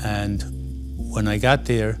 and when I got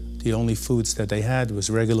there, the only foods that they had was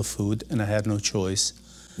regular food, and I had no choice.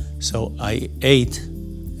 So I ate,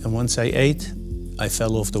 and once I ate, I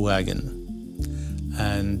fell off the wagon.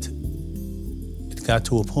 And it got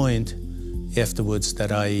to a point afterwards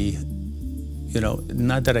that I,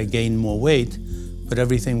 not that I gained more weight, but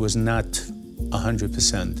everything was not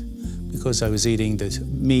 100%. Because I was eating the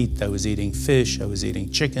meat, I was eating fish, I was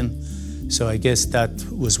eating chicken. So I guess that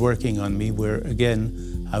was working on me, where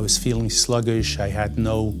again, I was feeling sluggish, I had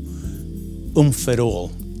no oomph at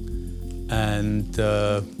all. And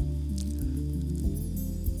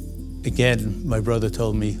again, my brother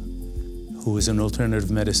told me, who was an alternative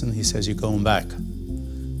medicine, he says, you're going back.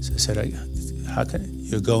 So I said, how can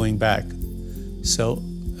you're going back? So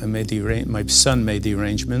I made my son made the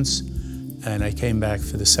arrangements, and I came back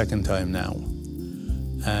for the second time now.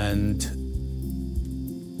 And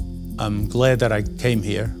I'm glad that I came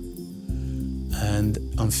here, and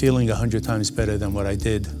I'm feeling 100 times better than what I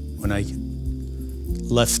did when I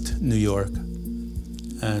left New York.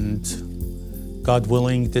 And God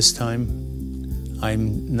willing, this time,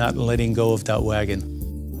 I'm not letting go of that wagon.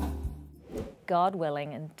 God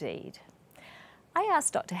willing, indeed. I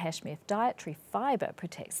asked Dr. Hashmi if dietary fibre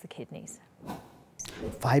protects the kidneys.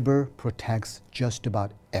 Fiber protects just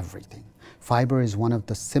about everything. Fiber is one of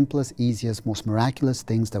the simplest, easiest, most miraculous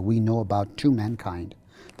things that we know about to mankind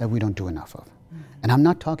that we don't do enough of. And I'm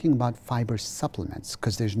not talking about fiber supplements,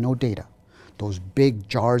 because there's no data. Those big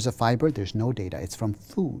jars of fiber, there's no data. It's from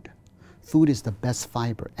food. Food is the best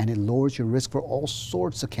fiber, and it lowers your risk for all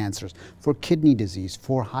sorts of cancers, for kidney disease,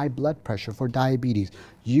 for high blood pressure, for diabetes.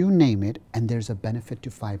 You name it, and there's a benefit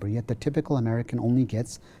to fiber. Yet the typical American only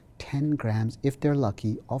gets 10 grams, if they're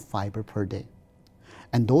lucky, of fiber per day.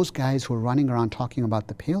 And those guys who are running around talking about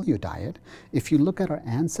the paleo diet, if you look at our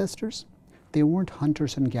ancestors, they weren't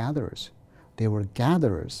hunters and gatherers. They were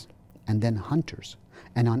gatherers and then hunters.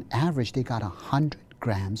 And on average, they got 100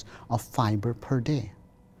 grams of fiber per day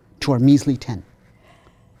to our measly 10.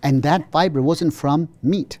 And that fiber wasn't from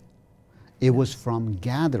meat. It was from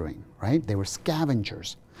gathering, right? They were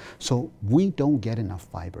scavengers. So we don't get enough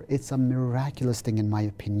fiber. It's a miraculous thing, in my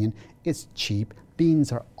opinion. It's cheap.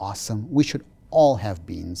 Beans are awesome. We should all have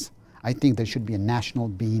beans. I think there should be a national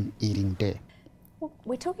bean eating day. Well,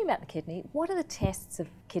 we're talking about the kidney. What are the tests of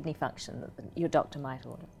kidney function that your doctor might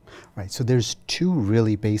order? Right, so there's two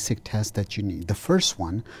really basic tests that you need. The first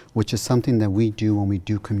one, which is something that we do when we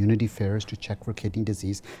do community fairs to check for kidney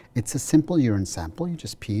disease, it's a simple urine sample. You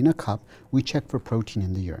just pee in a cup. We check for protein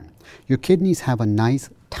in the urine. Your kidneys have a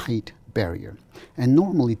nice, tight barrier. And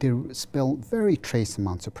normally they spell very trace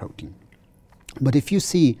amounts of protein. But if you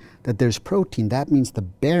see that there's protein, that means the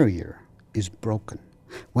barrier is broken.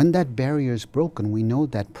 When that barrier is broken, we know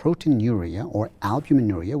that proteinuria or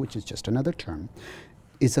albuminuria, which is just another term,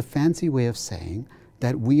 is a fancy way of saying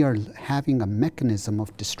that we are having a mechanism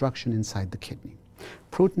of destruction inside the kidney.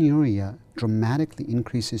 Proteinuria dramatically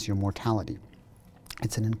increases your mortality.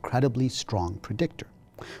 It's an incredibly strong predictor.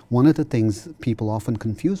 One of the things people often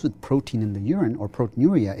confuse with protein in the urine or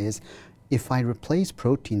proteinuria is, if I replace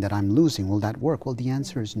protein that I'm losing, will that work? Well, the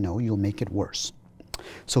answer is no, you'll make it worse.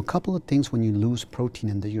 So a couple of things when you lose protein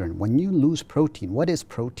in the urine. When you lose protein, what is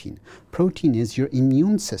protein? Protein is your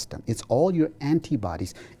immune system. It's all your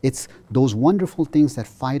antibodies. It's those wonderful things that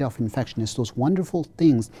fight off infection. It's those wonderful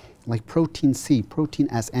things like protein C, protein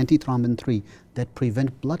as antithrombin 3 that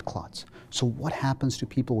prevent blood clots. So what happens to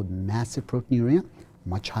people with massive proteinuria?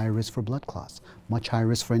 Much higher risk for blood clots, much higher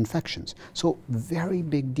risk for infections. So very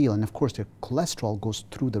big deal. And of course, their cholesterol goes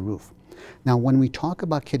through the roof. Now, when we talk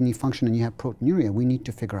about kidney function and you have proteinuria, we need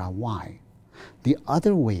to figure out why. The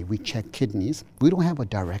other way we check kidneys, we don't have a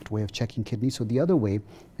direct way of checking kidneys, so the other way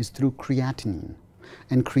is through creatinine.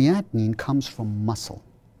 And creatinine comes from muscle.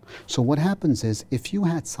 So what happens is, if you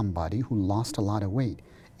had somebody who lost a lot of weight,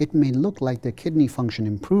 it may look like their kidney function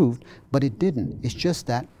improved, but it didn't. It's just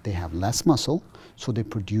that they have less muscle, so they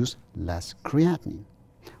produce less creatinine.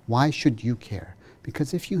 Why should you care?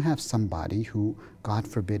 Because if you have somebody who, God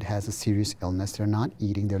forbid, has a serious illness, they're not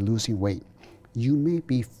eating, they're losing weight, you may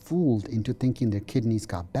be fooled into thinking their kidneys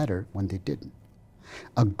got better when they didn't.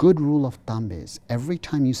 A good rule of thumb is, every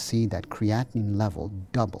time you see that creatinine level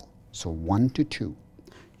double, so 1 to 2,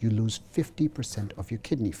 you lose 50% of your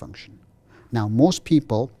kidney function. Now, most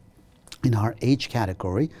people in our age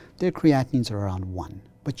category, their creatinines are around 1.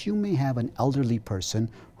 But you may have an elderly person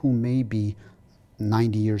who may be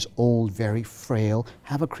 90 years old, very frail,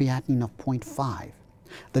 have a creatinine of 0.5.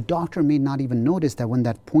 The doctor may not even notice that when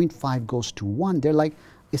that 0.5 goes to 1, they're like,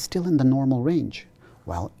 it's still in the normal range.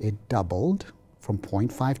 Well, it doubled from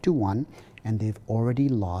 0.5 to 1, and they've already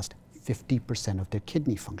lost 50% of their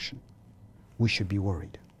kidney function. We should be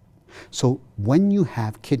worried. So when you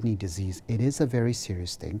have kidney disease, it is a very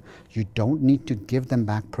serious thing. You don't need to give them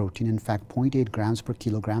back protein. In fact, 0.8 grams per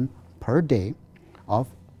kilogram per day of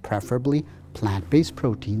preferably plant-based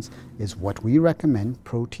proteins is what we recommend.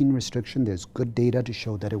 Protein restriction, there's good data to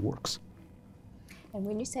show that it works. And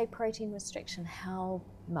when you say protein restriction, how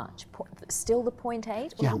much? Still the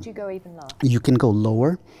 0.8, or would you go even lower? You can go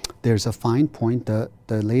lower. There's a fine point. The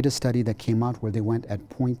latest study that came out where they went at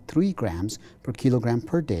 0.3 grams per kilogram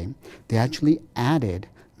per day, they actually added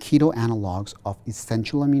keto analogs of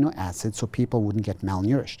essential amino acids so people wouldn't get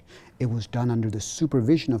malnourished. It was done under the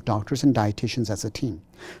supervision of doctors and dietitians as a team.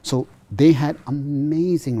 So they had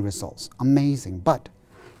amazing results, amazing. But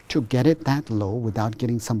to get it that low without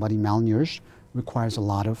getting somebody malnourished requires a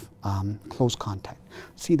lot of close contact.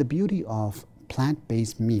 See, the beauty of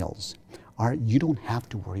plant-based meals are you don't have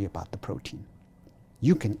to worry about the protein.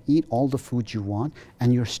 You can eat all the food you want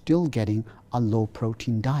and you're still getting a low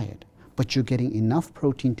protein diet, but you're getting enough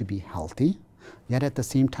protein to be healthy, yet at the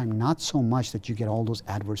same time not so much that you get all those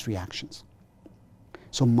adverse reactions.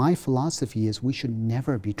 So my philosophy is we should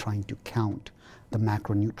never be trying to count the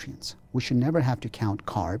macronutrients. We should never have to count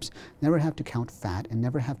carbs, never have to count fat, and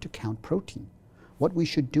never have to count protein. What we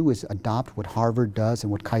should do is adopt what Harvard does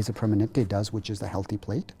and what Kaiser Permanente does, which is the healthy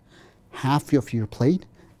plate. Half of your plate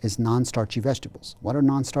is non-starchy vegetables. What are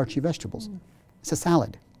non-starchy vegetables? It's a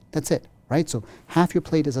salad. That's it, right? So half your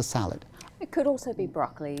plate is a salad. It could also be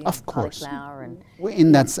broccoli, of course, cauliflower, and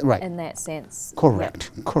in that right. In that sense,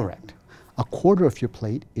 correct, correct. A quarter of your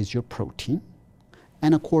plate is your protein,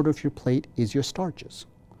 and a quarter of your plate is your starches.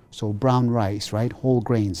 So brown rice, right? Whole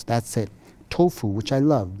grains. That's it. Tofu, which I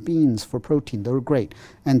love. Beans for protein. They're great.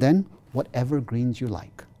 And then whatever greens you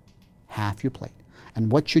like. Half your plate.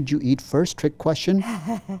 And what should you eat first? Trick question.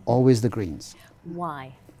 Always the greens.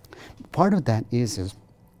 Why? Part of that is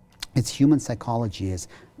it's human psychology. Is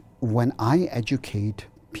when I educate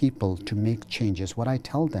people to make changes, what I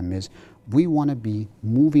tell them is we want to be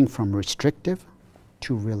moving from restrictive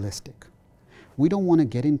to realistic. We don't want to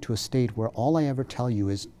get into a state where all I ever tell you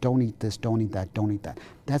is don't eat this, don't eat that, don't eat that.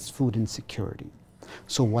 That's food insecurity.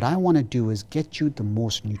 So what I want to do is get you the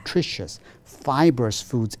most nutritious, fibrous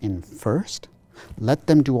foods in first, let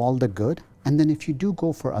them do all the good, and then if you do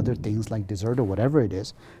go for other things like dessert or whatever it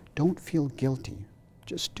is, don't feel guilty.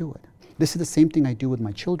 Just do it. This is the same thing I do with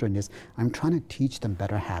my children is I'm trying to teach them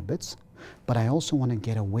better habits, but I also want to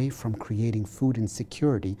get away from creating food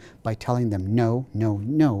insecurity by telling them no, no,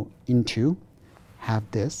 no, into have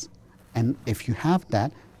this, and if you have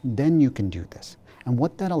that, then you can do this. And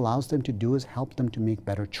what that allows them to do is help them to make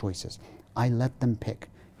better choices. I let them pick.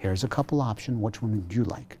 Here's a couple options, which one would you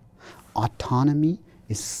like? Autonomy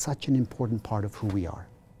is such an important part of who we are.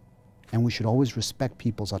 And we should always respect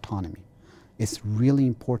people's autonomy. It's really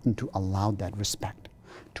important to allow that respect,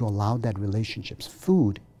 to allow that relationships.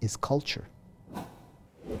 Food is culture.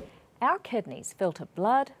 Our kidneys filter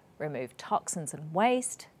blood, remove toxins and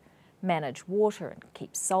waste, manage water and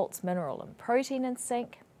keep salts, mineral and protein in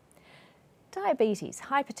sync. Diabetes,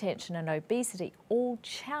 hypertension and obesity all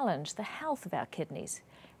challenge the health of our kidneys,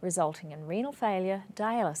 resulting in renal failure,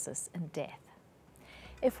 dialysis and death.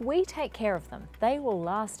 If we take care of them, they will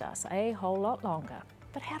last us a whole lot longer.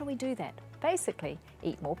 But how do we do that? Basically,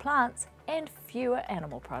 eat more plants and fewer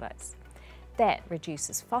animal products. That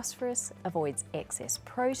reduces phosphorus, avoids excess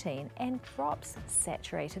protein and drops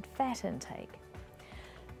saturated fat intake.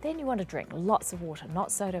 Then you want to drink lots of water,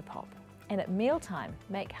 not soda pop. And at mealtime,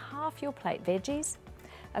 make half your plate veggies,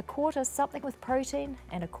 a quarter something with protein,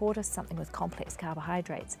 and a quarter something with complex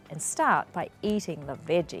carbohydrates. And start by eating the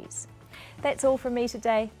veggies. That's all from me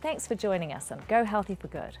today. Thanks for joining us on Go Healthy for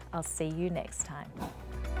Good. I'll see you next time.